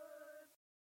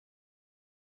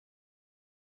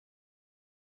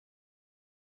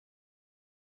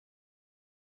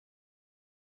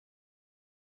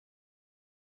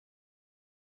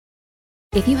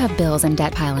 If you have bills and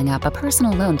debt piling up, a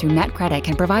personal loan through NetCredit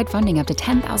can provide funding up to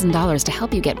 $10,000 to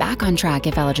help you get back on track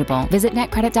if eligible. Visit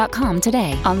netcredit.com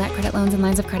today. All NetCredit loans and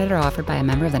lines of credit are offered by a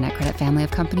member of the NetCredit family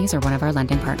of companies or one of our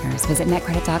lending partners. Visit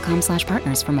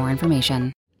netcredit.com/partners for more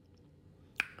information.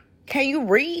 Can you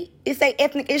read? It say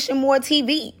Ethnic Ishimore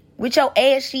TV with your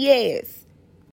ashy ass.